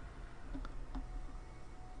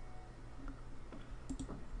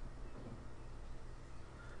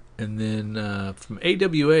 And then from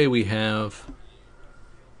AWA we have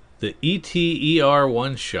the ETER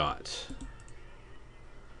one shot.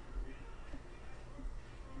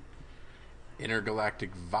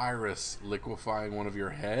 Intergalactic virus liquefying one of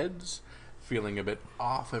your heads? Feeling a bit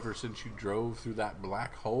off ever since you drove through that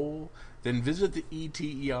black hole? Then visit the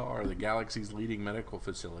ETER, the galaxy's leading medical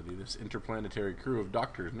facility. This interplanetary crew of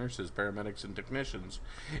doctors, nurses, paramedics, and technicians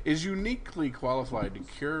is uniquely qualified to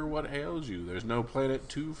cure what ails you. There's no planet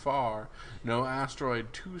too far, no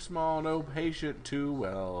asteroid too small, no patient too,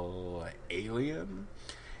 well, alien.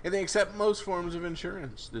 And they accept most forms of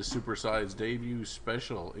insurance. This supersized debut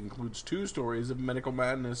special includes 2 stories of medical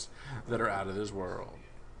madness that are out of this world.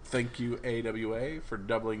 Thank you, AWA, for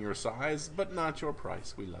doubling your size, but not your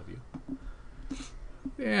price. We love you.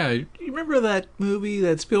 Yeah, you remember that movie,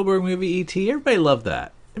 that Spielberg movie, E.T.? Everybody loved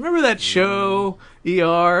that. Remember that show,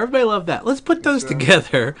 ER? Everybody loved that. Let's put those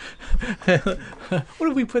together. What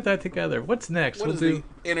if we put that together? What's next? What does the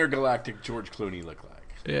intergalactic George Clooney look like?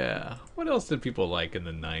 Yeah. What else did people like in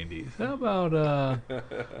the 90s? How about,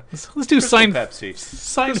 let's do Crystal Pepsi.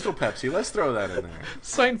 Crystal Seinfeld. Pepsi. Let's throw that in there.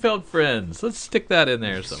 Seinfeld Friends. Let's stick that in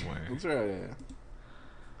there somewhere. That's right. Yeah.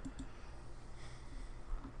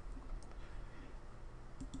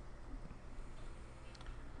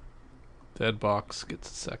 Dead Box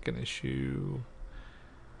gets a second issue.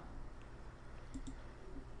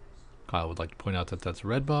 Kyle would like to point out that that's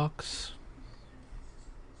Red Box.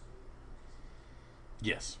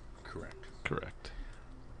 Yes, correct. Correct.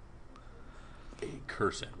 A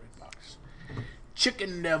cursed red box.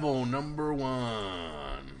 Chicken Devil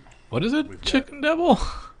 #1. What is it? Chicken Devil?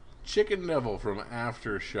 Chicken Devil from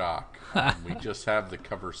Aftershock. We just have the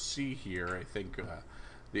cover C here. I think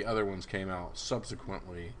the other ones came out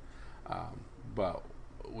subsequently. But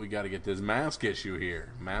we got to get this mask issue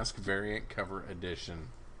here. Mask variant cover edition.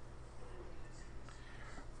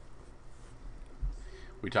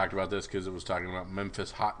 We talked about this because it was talking about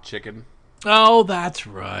Memphis hot chicken. Oh, that's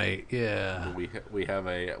right. Yeah. We have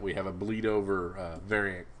a bleed over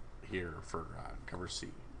variant here for cover C.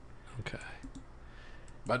 Okay.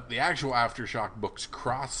 But the actual Aftershock books,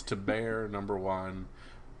 Cross to Bear #1,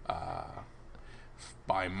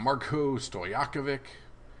 by Marko Stojakovic.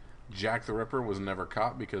 Jack the Ripper was never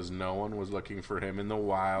caught because no one was looking for him in the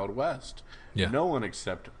Wild West. Yeah. No one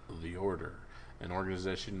except the Order, an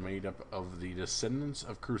organization made up of the descendants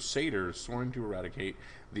of crusaders sworn to eradicate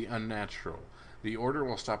the unnatural. The Order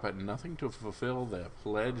will stop at nothing to fulfill the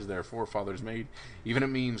pledge their forefathers made, even if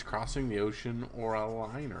it means crossing the ocean or a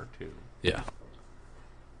line or two. Yeah.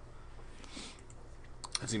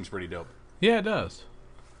 That seems pretty dope. Yeah, it does.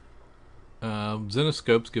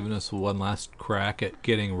 Zenoscope's giving us one last crack at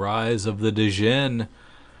getting Rise of the Djinn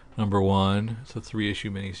 #1. It's a 3-issue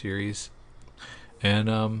miniseries.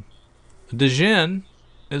 And Djinn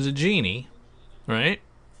is a genie, right?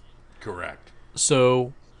 Correct.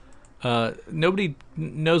 So nobody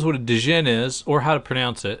knows what a Djinn is or how to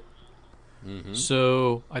pronounce it. Mm-hmm.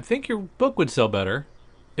 So I think your book would sell better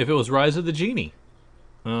if it was Rise of the Genie.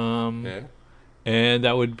 Yeah. And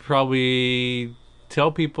that would probably tell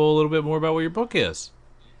people a little bit more about what your book is.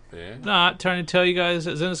 Yeah. Not trying to tell you guys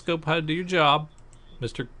at Zenoscope how to do your job,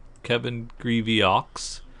 Mr. Kevin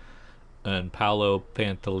Greviox and Paolo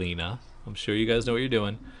Pantalina. I'm sure you guys know what you're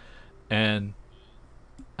doing. And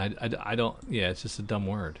I don't, yeah, it's just a dumb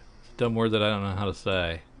word. It's a dumb word that I don't know how to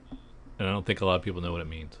say. And I don't think a lot of people know what it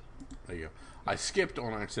means. There you go. I skipped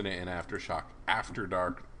on accident in Aftershock After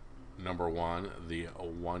Dark #1, the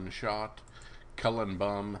one shot. Cullen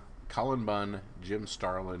Bunn, Jim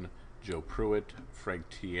Starlin, Joe Pruitt, Frank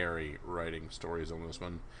Thierry writing stories on this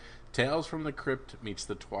one. Tales from the Crypt meets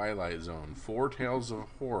the Twilight Zone. 4 tales of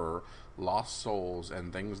horror, lost souls,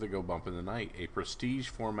 and things that go bump in the night. A prestige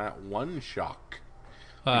format one-shot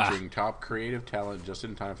featuring top creative talent just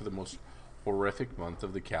in time for the most horrific month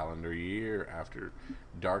of the calendar year. After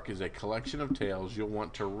Dark is a collection of tales you'll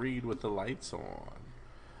want to read with the lights on.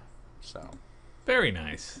 So, very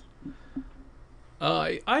nice.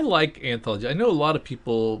 I like anthology. I know a lot of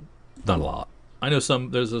people, not a lot. I know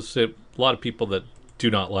there's a lot of people that do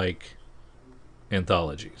not like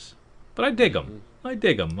anthologies, but I dig them. I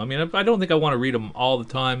dig them. I mean, I don't think I want to read them all the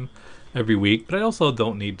time, every week, but I also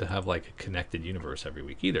don't need to have like a connected universe every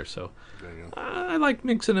week either. So I like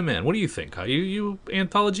mixing them in. What do you think? Are you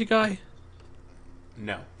anthology guy?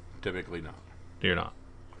 No, typically not. You're not.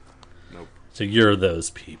 Nope. So you're those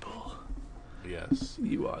people. Yes,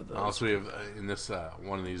 you are those. Also, we have in this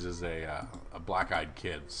one of these is a Black Eyed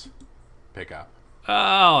Kids pickup.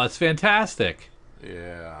 Oh, that's fantastic.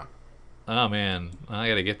 Yeah. Oh man, I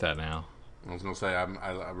gotta get that now. I was gonna say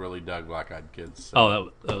I really dug Black Eyed Kids. So.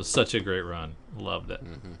 Oh, that was such a great run. Loved it.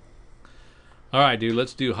 Mm-hmm. All right, dude.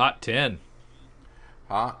 Let's do Hot 10.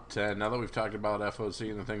 Hot 10. Now that we've talked about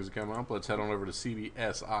FOC and the things that come up, let's head on over to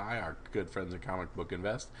CBSI, our good friends at Comic Book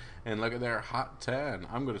Invest, and look at their Hot 10.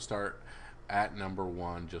 I'm going to start at number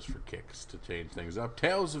 1 just for kicks to change things up.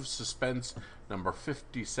 Tales of Suspense, number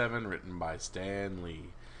 57, written by Stan Lee.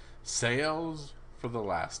 Sales for the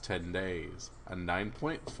last 10 days. A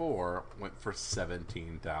 9.4 went for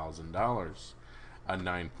 $17,000. A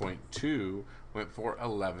 9.2 went for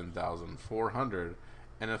 $11,400,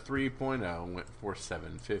 and a 3.0 went for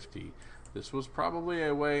 $750. This was probably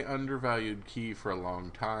a way undervalued key for a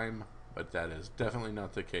long time, but that is definitely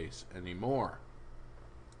not the case anymore.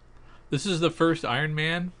 This is the first Iron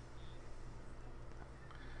Man,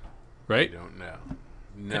 right? I don't know.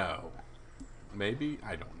 No. Maybe?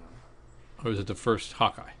 I don't know. Or is it the first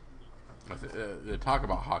Hawkeye? They talk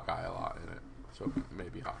about Hawkeye a lot in it, so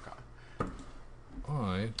maybe Hawkeye.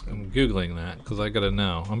 Oh, I'm Googling that because I gotta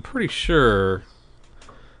know. I'm pretty sure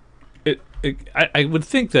I would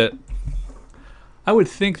think that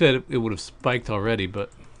it would have spiked already,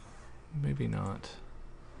 but maybe not.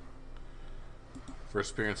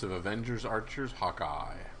 First appearance of Avengers Archers,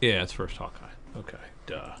 Hawkeye. Yeah, it's first Hawkeye. Okay,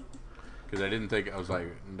 duh. Because I didn't think, I was like,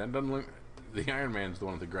 that doesn't look. The Iron Man's the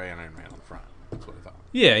one with the gray Iron Man on the front. That's what I thought.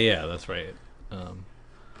 Yeah, that's right. But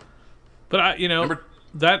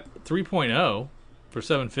that 3.0 for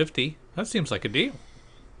 $750, that seems like a deal.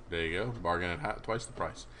 There you go. Bargain at twice the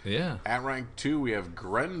price. Yeah. At rank 2, we have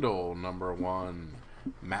Grendel, number 1.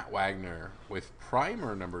 Matt Wagner. With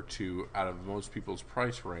Primer, number 2, out of most people's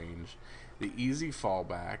price range. The easy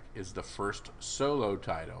fallback is the first solo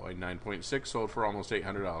title. A 9.6 sold for almost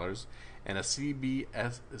 $800. And a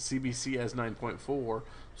CBCS 9.4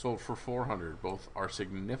 sold for $400. Both are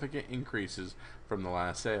significant increases from the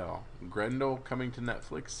last sale. Grendel coming to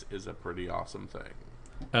Netflix is a pretty awesome thing.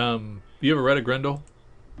 You ever read a Grendel?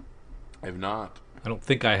 I have not. I don't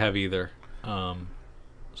think I have either. So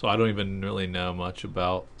I don't even really know much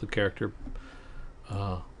about the character.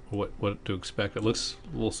 What to expect? It looks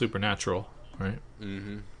a little supernatural, right?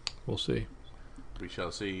 Mm-hmm. We'll see. We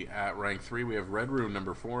shall see. At rank 3, we have Red Room,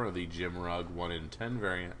 number 4 of the Jim Rugg 1 in 10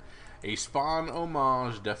 variant. A Spawn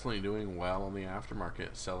homage, definitely doing well on the aftermarket,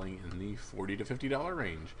 selling in the $40 to $50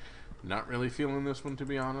 range. Not really feeling this one, to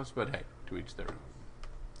be honest, but hey, to each their own.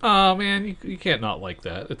 Oh man, you can't not like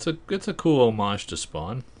that. It's a cool homage to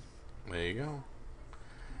Spawn. There you go.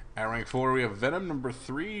 At rank 4, we have Venom number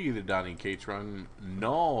 3, the Donny Cates run.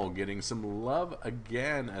 Null getting some love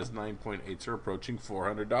again as 9.8s are approaching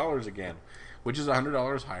 $400 again, which is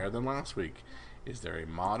 $100 higher than last week. Is there a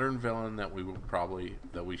modern villain that we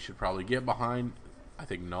should probably get behind? I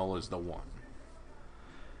think Null is the one.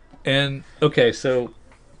 And okay, so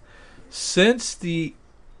since the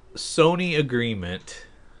Sony agreement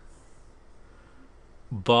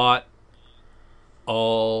bought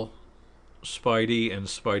all Spidey and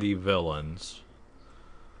Spidey villains,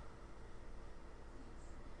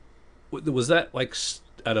 was that like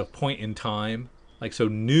at a point in time? Like, so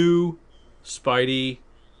new Spidey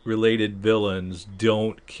related villains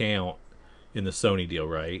don't count in the Sony deal,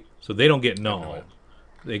 right? So they don't get Null.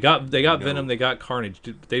 They got Venom, they got Carnage.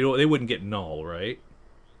 They wouldn't get Null, right?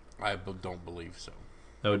 I don't believe so.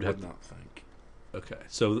 I would not think. Okay,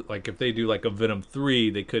 so like if they do like a Venom 3,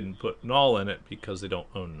 they couldn't put Null in it because they don't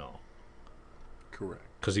own Null. Correct.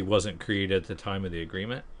 Because he wasn't created at the time of the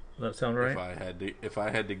agreement. Does that sound right? If I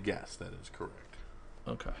had to guess, that is correct.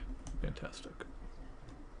 Okay, fantastic.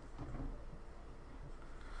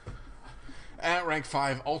 At rank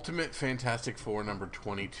 5, Ultimate Fantastic Four number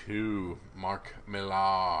 22, Mark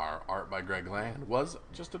Millar, art by Greg Land, was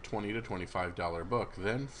just a $20 to $25 book.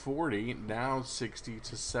 Then 40, now 60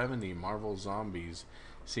 to 70. Marvel Zombies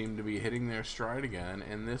seem to be hitting their stride again,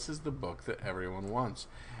 and this is the book that everyone wants.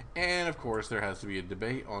 And of course, there has to be a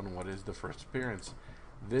debate on what is the first appearance.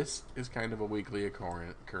 This is kind of a weekly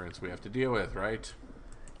occurrence we have to deal with, right?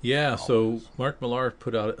 Yeah, so Mark Millar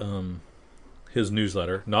put out his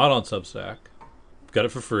newsletter, not on Substack. Got it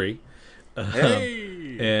for free.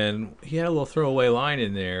 Hey! And he had a little throwaway line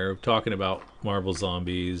in there talking about Marvel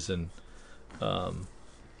Zombies, and I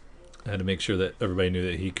had to make sure that everybody knew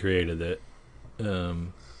that he created it.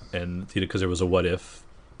 And because there was a What If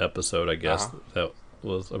episode, I guess, that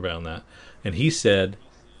was around that. And he said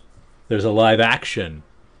there's a live action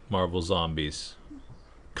Marvel Zombies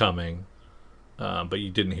coming, but you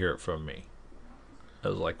didn't hear it from me.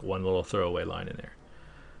 That was like one little throwaway line in there.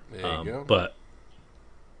 There you go. But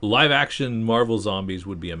live action Marvel Zombies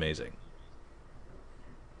would be amazing.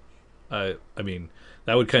 I mean,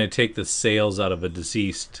 that would kind of take the sales out of a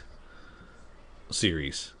Deceased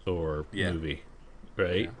series or movie,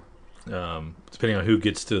 right? Yeah. Depending on who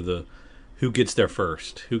gets there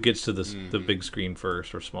first, who gets to the big screen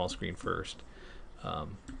first or small screen first.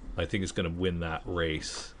 I think it's going to win that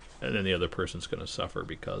race, and then the other person's going to suffer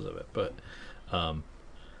because of it. But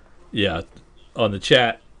yeah, on the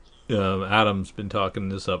chat, Adam's been talking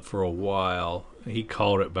this up for a while. He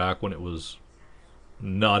called it back when it was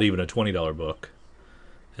not even a $20 book,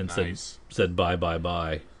 and said bye.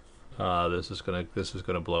 This is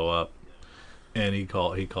gonna blow up, and he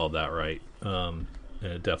called that right. And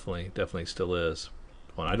it definitely still is.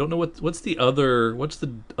 Well, I don't know what's the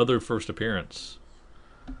other first appearance.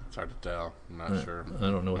 It's hard to tell. I'm not sure. I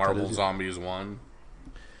don't know what Marvel that is. Zombies 1.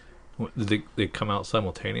 Did they come out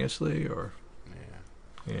simultaneously, or?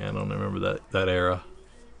 Yeah, I don't remember that era.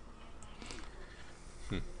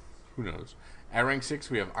 Who knows? At rank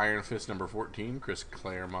 6, we have Iron Fist number 14, Chris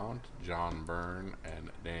Claremont, John Byrne,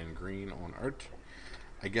 and Dan Green on art.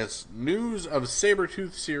 I guess news of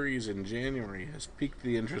Sabretooth series in January has piqued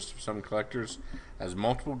the interest of some collectors, as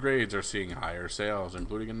multiple grades are seeing higher sales,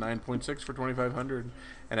 including a 9.6 for $2,500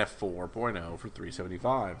 and a 4.0 for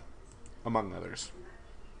 $375, among others.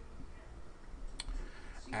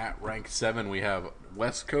 At rank 7, we have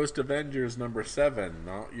West Coast Avengers number 7.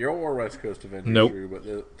 Not your West Coast Avengers, nope. Drew, but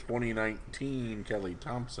the 2019 Kelly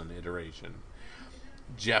Thompson iteration.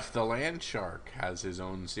 Jeff the Landshark has his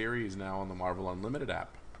own series now on the Marvel Unlimited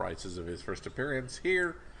app. Prices of his first appearance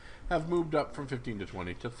here have moved up from $15 to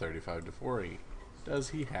 $20 to $35 to $40. Does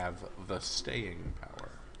he have the staying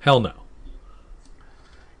power? Hell no.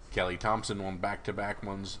 Kelly Thompson won back-to-back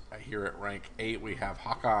ones. Here at rank 8, we have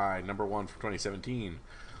Hawkeye number 1 for 2017.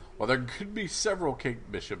 While there could be several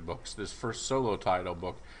Kate Bishop books, this first solo title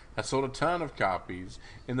book has sold a ton of copies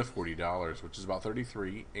in the $40, which is about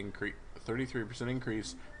 33%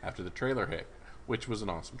 increase after the trailer hit, which was an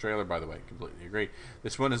awesome trailer, by the way. Completely agree.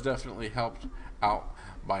 This one is definitely helped out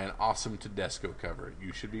by an awesome Tedesco cover.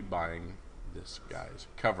 You should be buying this guy's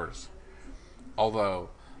covers. Although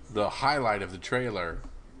the highlight of the trailer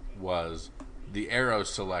was the Arrow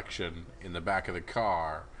selection in the back of the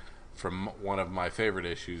car from one of my favorite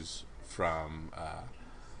issues from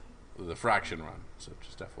the Fraction run. So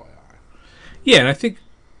just FYI. Yeah, and I think,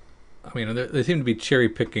 they seem to be cherry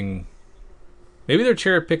picking. Maybe they're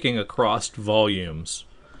cherry picking across volumes,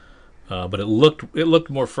 but it looked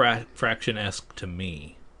more Fraction-esque to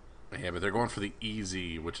me. Yeah, but they're going for the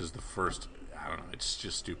easy, which is the first. I don't know. It's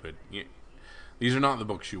just stupid. These are not the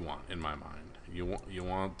books you want, in my mind. You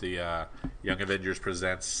want the Young Avengers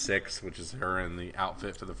Presents 6, which is her in the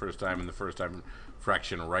outfit for the first time, and the first time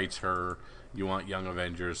Fraction writes her. You want Young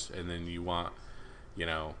Avengers, and then you want,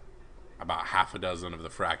 about half a dozen of the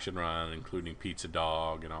Fraction run, including Pizza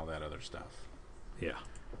Dog and all that other stuff. Yeah.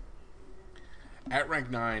 At rank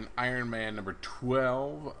 9, Iron Man number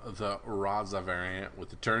 12, the Raza variant with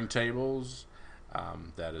the turntables.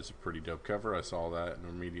 That is a pretty dope cover. I saw that and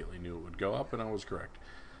immediately knew it would go up, and I was correct.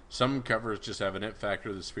 Some covers just have an it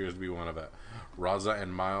factor. This appears to be one of it. Raza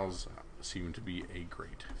and Miles seem to be a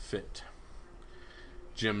great fit.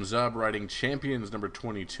 Jim Zub writing Champions number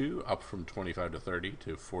 22, up from 25 to 30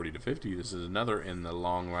 to 40 to 50. This is another in the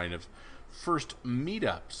long line of first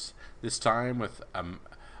meetups, this time with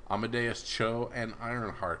Amadeus Cho and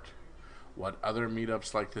Ironheart. What other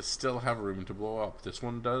meetups like this still have room to blow up? This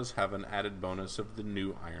one does have an added bonus of the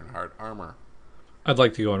new Ironheart armor. I'd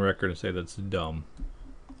like to go on record and say that's dumb.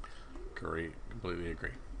 Great. Completely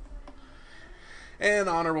agree. And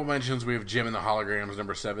honorable mentions, we have Jim and the Holograms,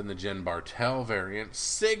 number 7, the Jen Bartel variant,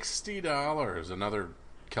 $60. Another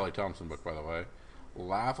Kelly Thompson book, by the way.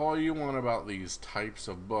 Laugh all you want about these types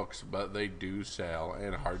of books, but they do sell,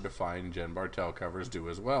 and hard to find Jen Bartel covers do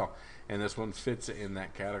as well. And this one fits in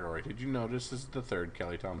that category. Did you notice this is the third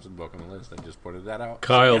Kelly Thompson book on the list? I just pointed that out.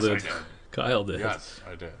 Kyle Yes, did. I did. Kyle did. Yes,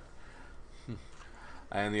 I did.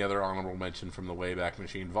 And the other honorable mention from the Wayback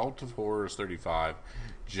Machine, Vault of Horrors 35,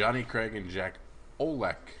 Johnny Craig and Jack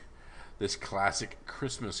Olek. This classic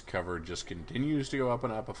Christmas cover just continues to go up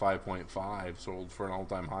and up. A 5.5 sold for an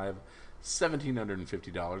all-time high of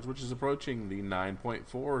 $1,750, which is approaching the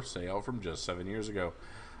 9.4 sale from just 7 years ago.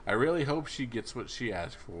 I really hope she gets what she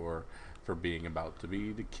asked for being about to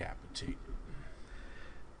be decapitated.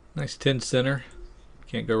 Nice 10 center.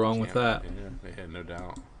 Can't go wrong with that. Yeah, no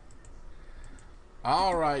doubt.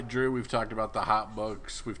 All right, Drew, we've talked about the hot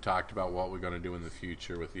books. We've talked about what we're going to do in the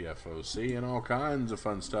future with the FOC and all kinds of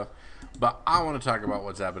fun stuff. But I want to talk about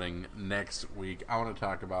what's happening next week. I want to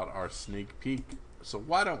talk about our sneak peek. So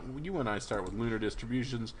why don't you and I start with Lunar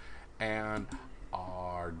Distributions and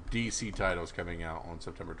our DC titles coming out on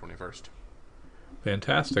September 21st.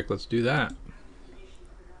 Fantastic. Let's do that.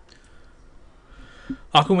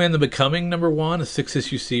 Aquaman the Becoming, #1, a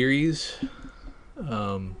 6-issue series.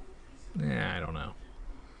 I don't know.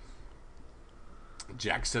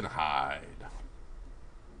 Jackson Hyde.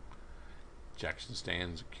 Jackson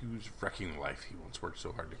stands accused of wrecking the life he once worked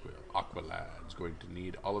so hard to quit. Aqualad's going to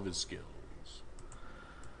need all of his skills.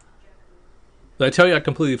 Did I tell you I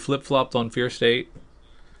completely flip-flopped on Fear State?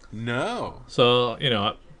 No. So,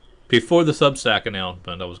 before the Substack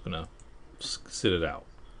announcement, I was going to sit it out.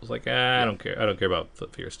 I was like, I don't care. I don't care about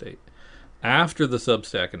Fear State. After the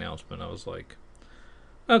Substack announcement, I was like,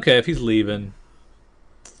 okay, if he's leaving,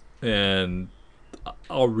 and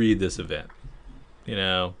I'll read this event.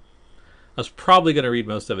 I was probably going to read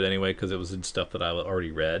most of it anyway because it was in stuff that I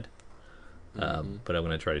already read. But I'm going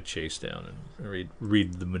to try to chase down and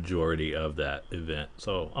read the majority of that event.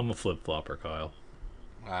 So I'm a flip-flopper, Kyle.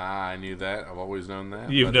 I knew that. I've always known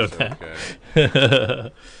that. You've known that.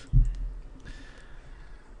 Okay.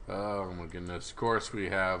 Oh, my goodness. Of course, we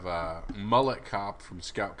have Mullet Cop from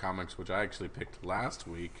Scout Comics, which I actually picked last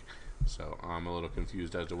week. So I'm a little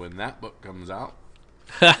confused as to when that book comes out.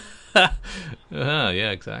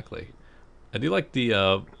 Yeah, exactly. I do like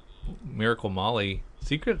the Miracle Molly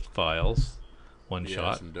Secret Files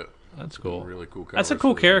one-shot. That's cool. Really cool covers. That's a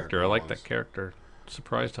cool character. I like that character.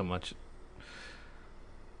 Surprised how much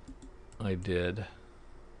I did.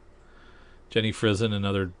 Jenny Frison,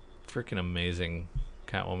 another freaking amazing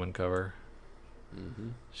Catwoman cover.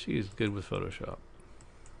 She's good with Photoshop.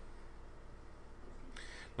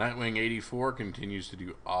 Nightwing 84 continues to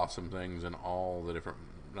do awesome things in all the different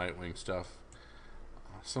Nightwing stuff.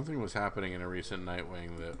 Something was happening in a recent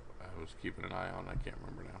Nightwing that I was keeping an eye on. I can't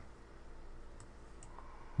remember now.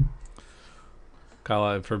 Kyle,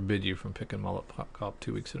 I forbid you from picking Mullet Cop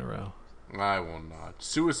 2 weeks in a row. I will not.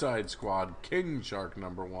 Suicide Squad King Shark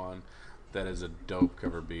 #1. That is a dope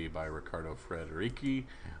cover B by Riccardo Federici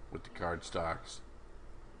with the cardstocks.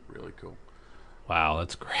 Really cool. Wow,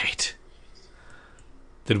 that's great.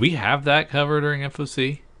 Did we have that cover during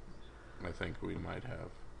FOC? I think we might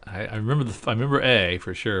have. I remember A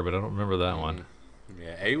for sure, but I don't remember that one.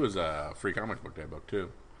 Yeah, A was a Free Comic Book Day book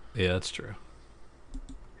too. Yeah, that's true.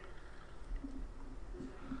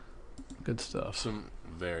 Good stuff. Some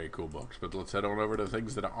very cool books. But let's head on over to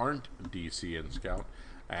things that aren't DC and Scout,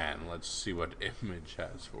 and let's see what Image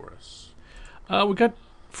has for us. We got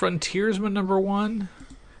Frontiersman #1,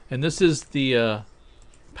 and this is the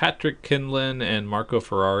Patrick Kindlin and Marco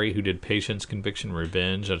Ferrari who did Patience, Conviction,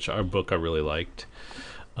 Revenge, which our book I really liked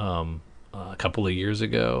a couple of years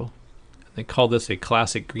ago. They call this a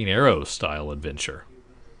classic Green Arrow style adventure.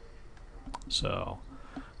 So,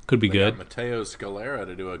 could be good. Matteo Scalera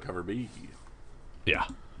to do a cover B. Yeah.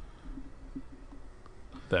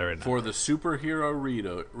 Very nice. For the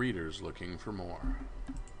superhero readers looking for more.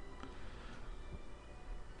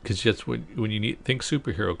 Because just when you think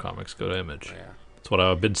superhero comics, go to Image. Yeah. That's what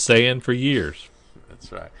I've been saying for years.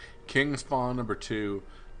 That's right. King Spawn #2.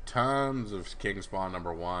 Tons of King Spawn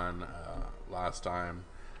 #1 last time.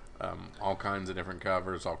 All kinds of different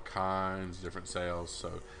covers, all kinds of different sales.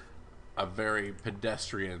 So a very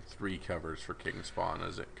pedestrian 3 covers for King Spawn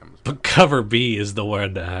as it comes But cover B is the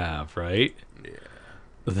one to have, right? Yeah.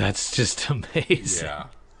 That's just amazing. Yeah.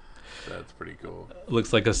 That's pretty cool.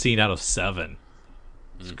 Looks like a scene out of 7.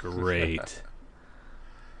 It's great.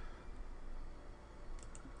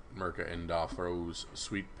 Mirka Endoff Rose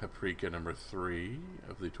Sweet Paprika #3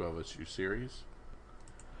 of the 12-issue series.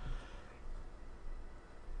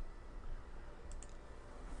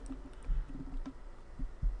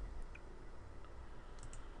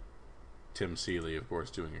 Tim Seeley, of course,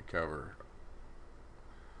 doing a cover.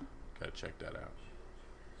 Gotta check that out.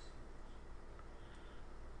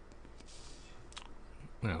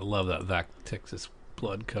 I love that Vac Texas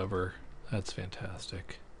Blood cover. That's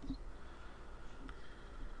fantastic.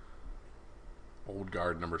 Old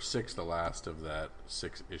Guard number 6, the last of that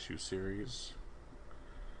 6-issue series.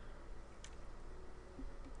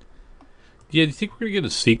 Yeah, do you think we're going to get a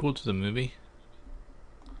sequel to the movie?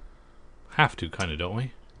 Have to, kind of, don't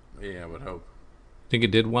we? Yeah, I would hope. Think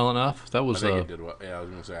it did well enough? That was I think it did well. Yeah, I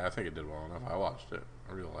was going to say, I think it did well enough. I watched it.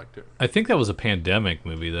 I really liked it. I think that was a pandemic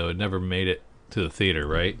movie, though. It never made it to the theater,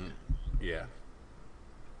 right? Mm-hmm. Yeah.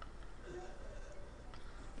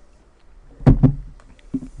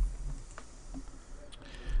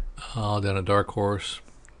 Oh, down a Dark Horse.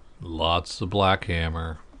 Lots of Black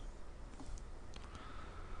Hammer.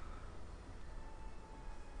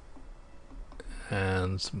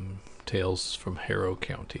 And some Tales from Harrow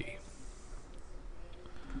County.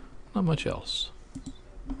 Not much else.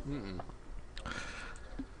 Mm-mm.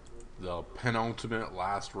 The penultimate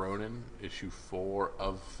Last Ronin, issue 4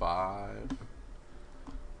 of 5.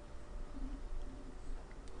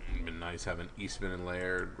 It'd been nice having Eastman and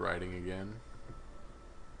Laird writing again.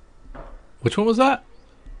 Which one was that?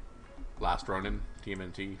 Last Ronin,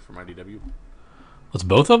 TMNT from IDW. Was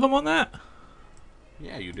both of them on that?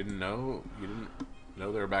 Yeah, you didn't know they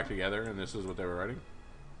were back together, and this is what they were writing.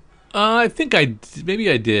 I think maybe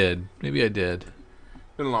I did.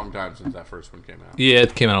 It's Been a long time since that first one came out. Yeah,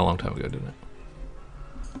 it came out a long time ago, didn't it?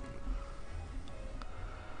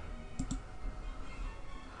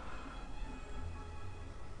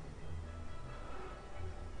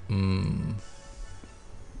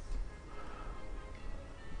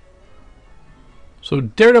 So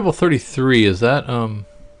Daredevil 33, is that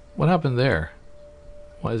what happened there?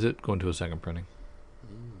 Why is it going to a second printing?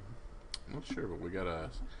 I'm not sure, but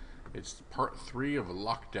it's part 3 of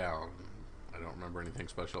Lockdown. I don't remember anything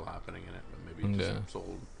special happening in it, but maybe it just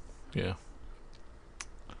sold. Yeah.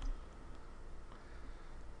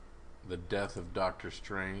 The Death of Doctor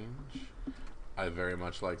Strange. I very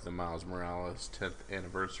much like the Miles Morales 10th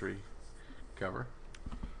anniversary cover.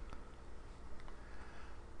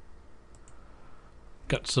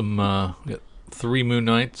 Got some, got 2 Moon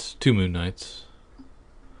Knights.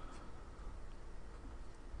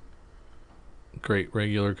 Great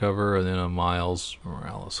regular cover, and then a Miles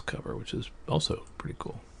Morales cover, which is also pretty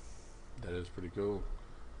cool. That is pretty cool.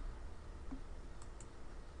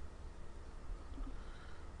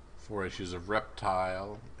 4 issues of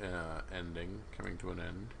Reptile ending, coming to an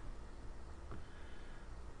end.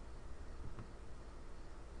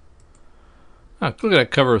 Look at that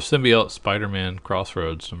cover of Symbiote Spider-Man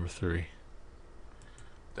Crossroads number 3.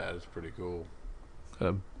 That is pretty cool. Got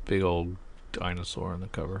a big old dinosaur on the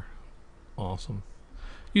cover. Awesome.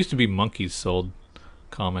 Used to be monkeys sold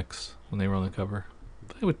comics when they were on the cover.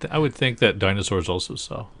 I would think that dinosaurs also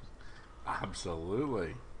sell.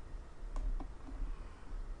 Absolutely.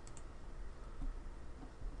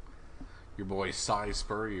 Your boy Cy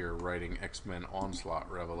Spurrier writing X-Men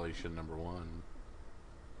Onslaught Revelation number 1.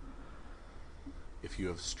 If you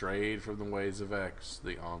have strayed from the ways of X,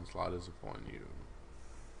 the onslaught is upon you.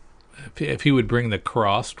 If he would bring the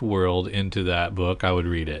Crossed world into that book, I would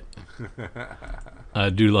read it.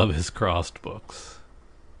 I do love his Crossed books.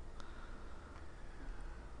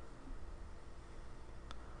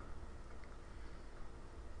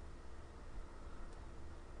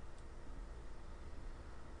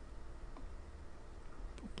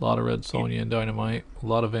 A lot of Red Sonja and Dynamite. A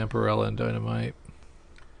lot of Vampirella and Dynamite.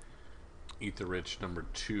 Eat the Rich number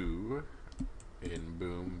 2 in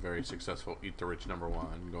Boom. Very successful. Eat the Rich number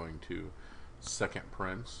 1 going to second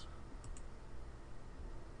prints.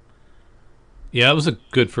 Yeah, it was a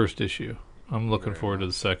good first issue. I'm looking Very forward to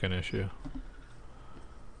nice. the second issue.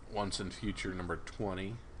 Once and Future number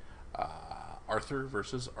 20. Arthur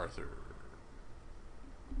versus Arthur.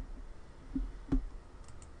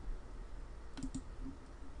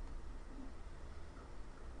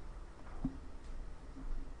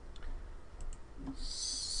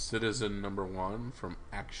 Citizen number 1 from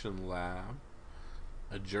Action Lab.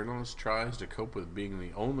 A journalist tries to cope with being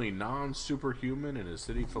the only non-superhuman in a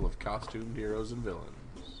city full of costumed heroes and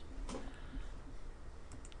villains.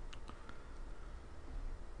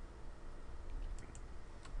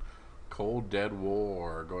 Cold Dead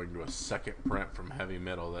War going to a second print from Heavy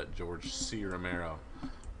Metal, that George C. Romero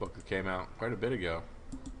book that came out quite a bit ago.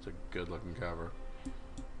 It's a good looking cover.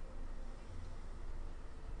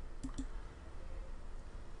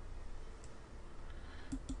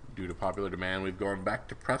 Due to popular demand, we've gone back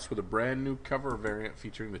to press with a brand new cover variant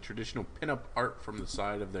featuring the traditional pinup art from the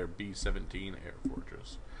side of their B-17 Air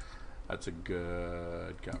Fortress. That's a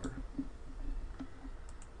good cover.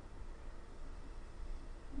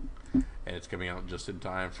 And it's coming out just in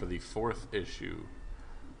time for the 4th issue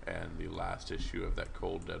and the last issue of that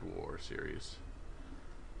Cold Dead War series.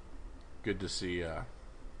 Good to see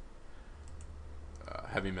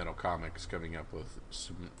Heavy Metal Comics coming up with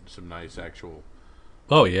some nice actual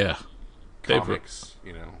Oh yeah, comics.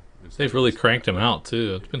 they've really cranked them out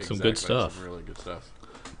too. It's been some good Exactly, stuff. some really good stuff.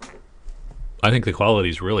 I think the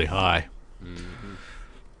quality's really high. Mm-hmm.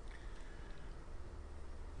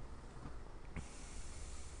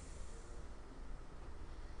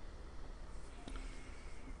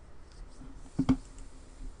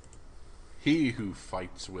 He Who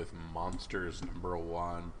Fights with Monsters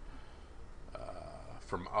 #1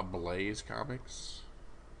 from Ablaze Comics.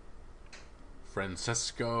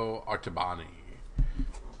 Francesco Artabani.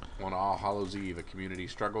 On All Hallows Eve, a community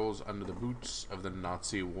struggles under the boots of the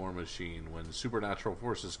Nazi war machine when supernatural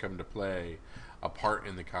forces come to play a part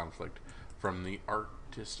in the conflict. From the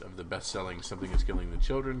artist of the best-selling Something is Killing the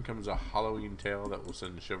Children comes a Halloween tale that will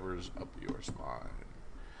send shivers up your spine.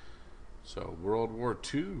 So, World War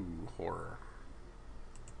II horror.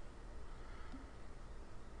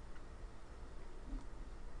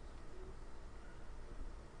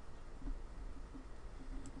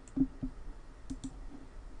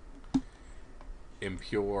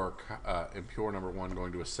 Impure #1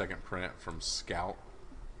 going to a second print from Scout.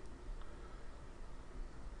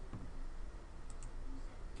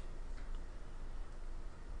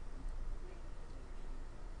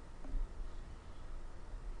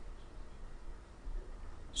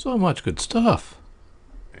 So much good stuff.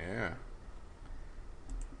 Yeah.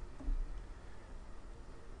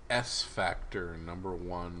 S Factor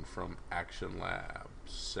 #1 from Action Lab.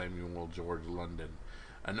 Samuel George London.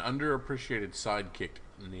 An underappreciated sidekick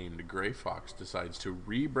named Gray Fox decides to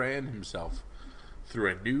rebrand himself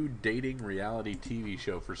through a new dating reality TV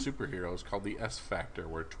show for superheroes called The S Factor,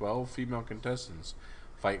 where 12 female contestants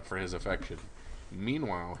fight for his affection.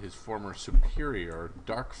 Meanwhile, his former superior,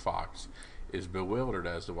 Dark Fox, is bewildered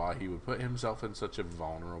as to why he would put himself in such a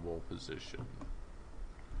vulnerable position.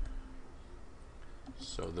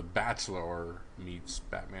 So, The Bachelor meets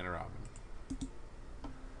Batman and Robin.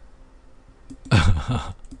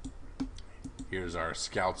 Here's our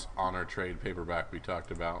Scouts Honor Trade paperback we talked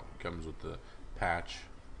about. It comes with the patch.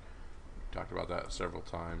 We talked about that several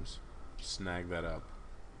times. Snag that up.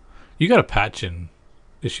 You got a patch in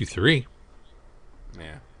issue 3.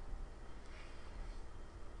 Yeah.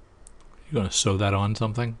 You going to sew that on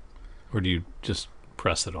something? Or do you just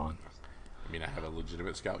press it on? I mean, I have a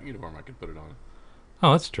legitimate Scout uniform. I could put it on.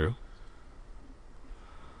 Oh, that's true.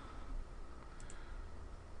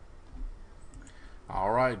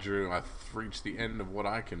 All right, Drew. I've reached the end of what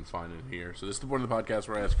I can find in here. So this is the point of the podcast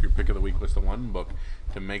where I ask for your pick of the week list of one book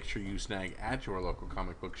to make sure you snag at your local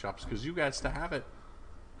comic book shops because you guys to have it.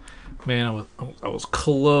 Man, I was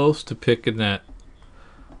close to picking that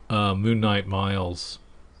Moon Knight Miles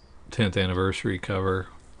 10th anniversary cover,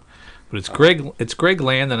 but it's Greg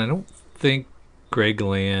Land, and I don't think Greg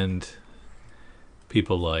Land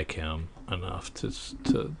people like him enough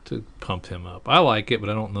to pump him up. I like it, but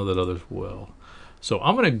I don't know that others will. So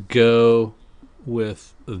I'm going to go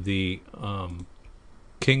with the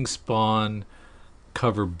King Spawn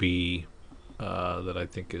cover B that I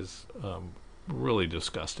think is really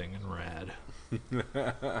disgusting and rad.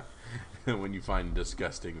 When you find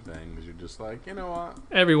disgusting things, you're just like, you know what?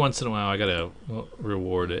 Every once in a while, I got to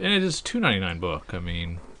reward it. And it is a $2.99 book. I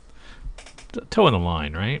mean, toe in the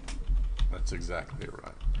line, right? That's exactly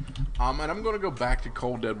right. And I'm going to go back to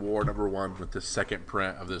Cold Dead War #1 with the second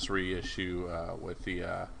print of this reissue with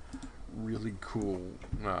the really cool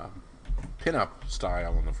pinup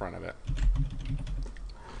style on the front of it.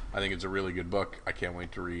 I think it's a really good book. I can't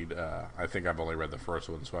wait to read. I think I've only read the first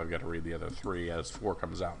one, so I've got to read the other 3 as 4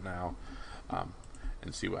 comes out now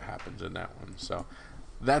and see what happens in that one. So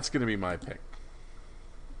that's going to be my pick.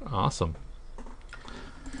 Awesome.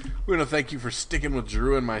 We want to thank you for sticking with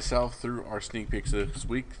Drew and myself through our sneak peeks this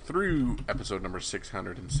week, through episode number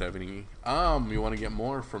 670. You want to get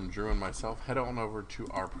more from Drew and myself, head on over to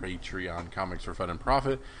our Patreon, Comics for Fun and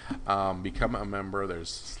Profit. Become a member. There's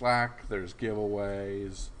Slack, there's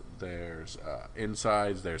giveaways, there's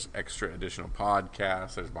insides, there's extra additional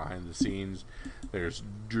podcasts, there's behind the scenes, there's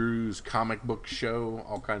Drew's comic book show,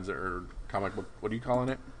 all kinds of comic book, what are you calling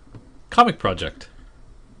it? Comic Project.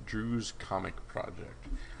 Drew's Comic Project.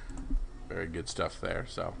 Very good stuff there.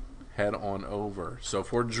 So head on over. So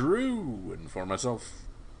for Drew and for myself,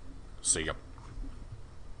 see ya.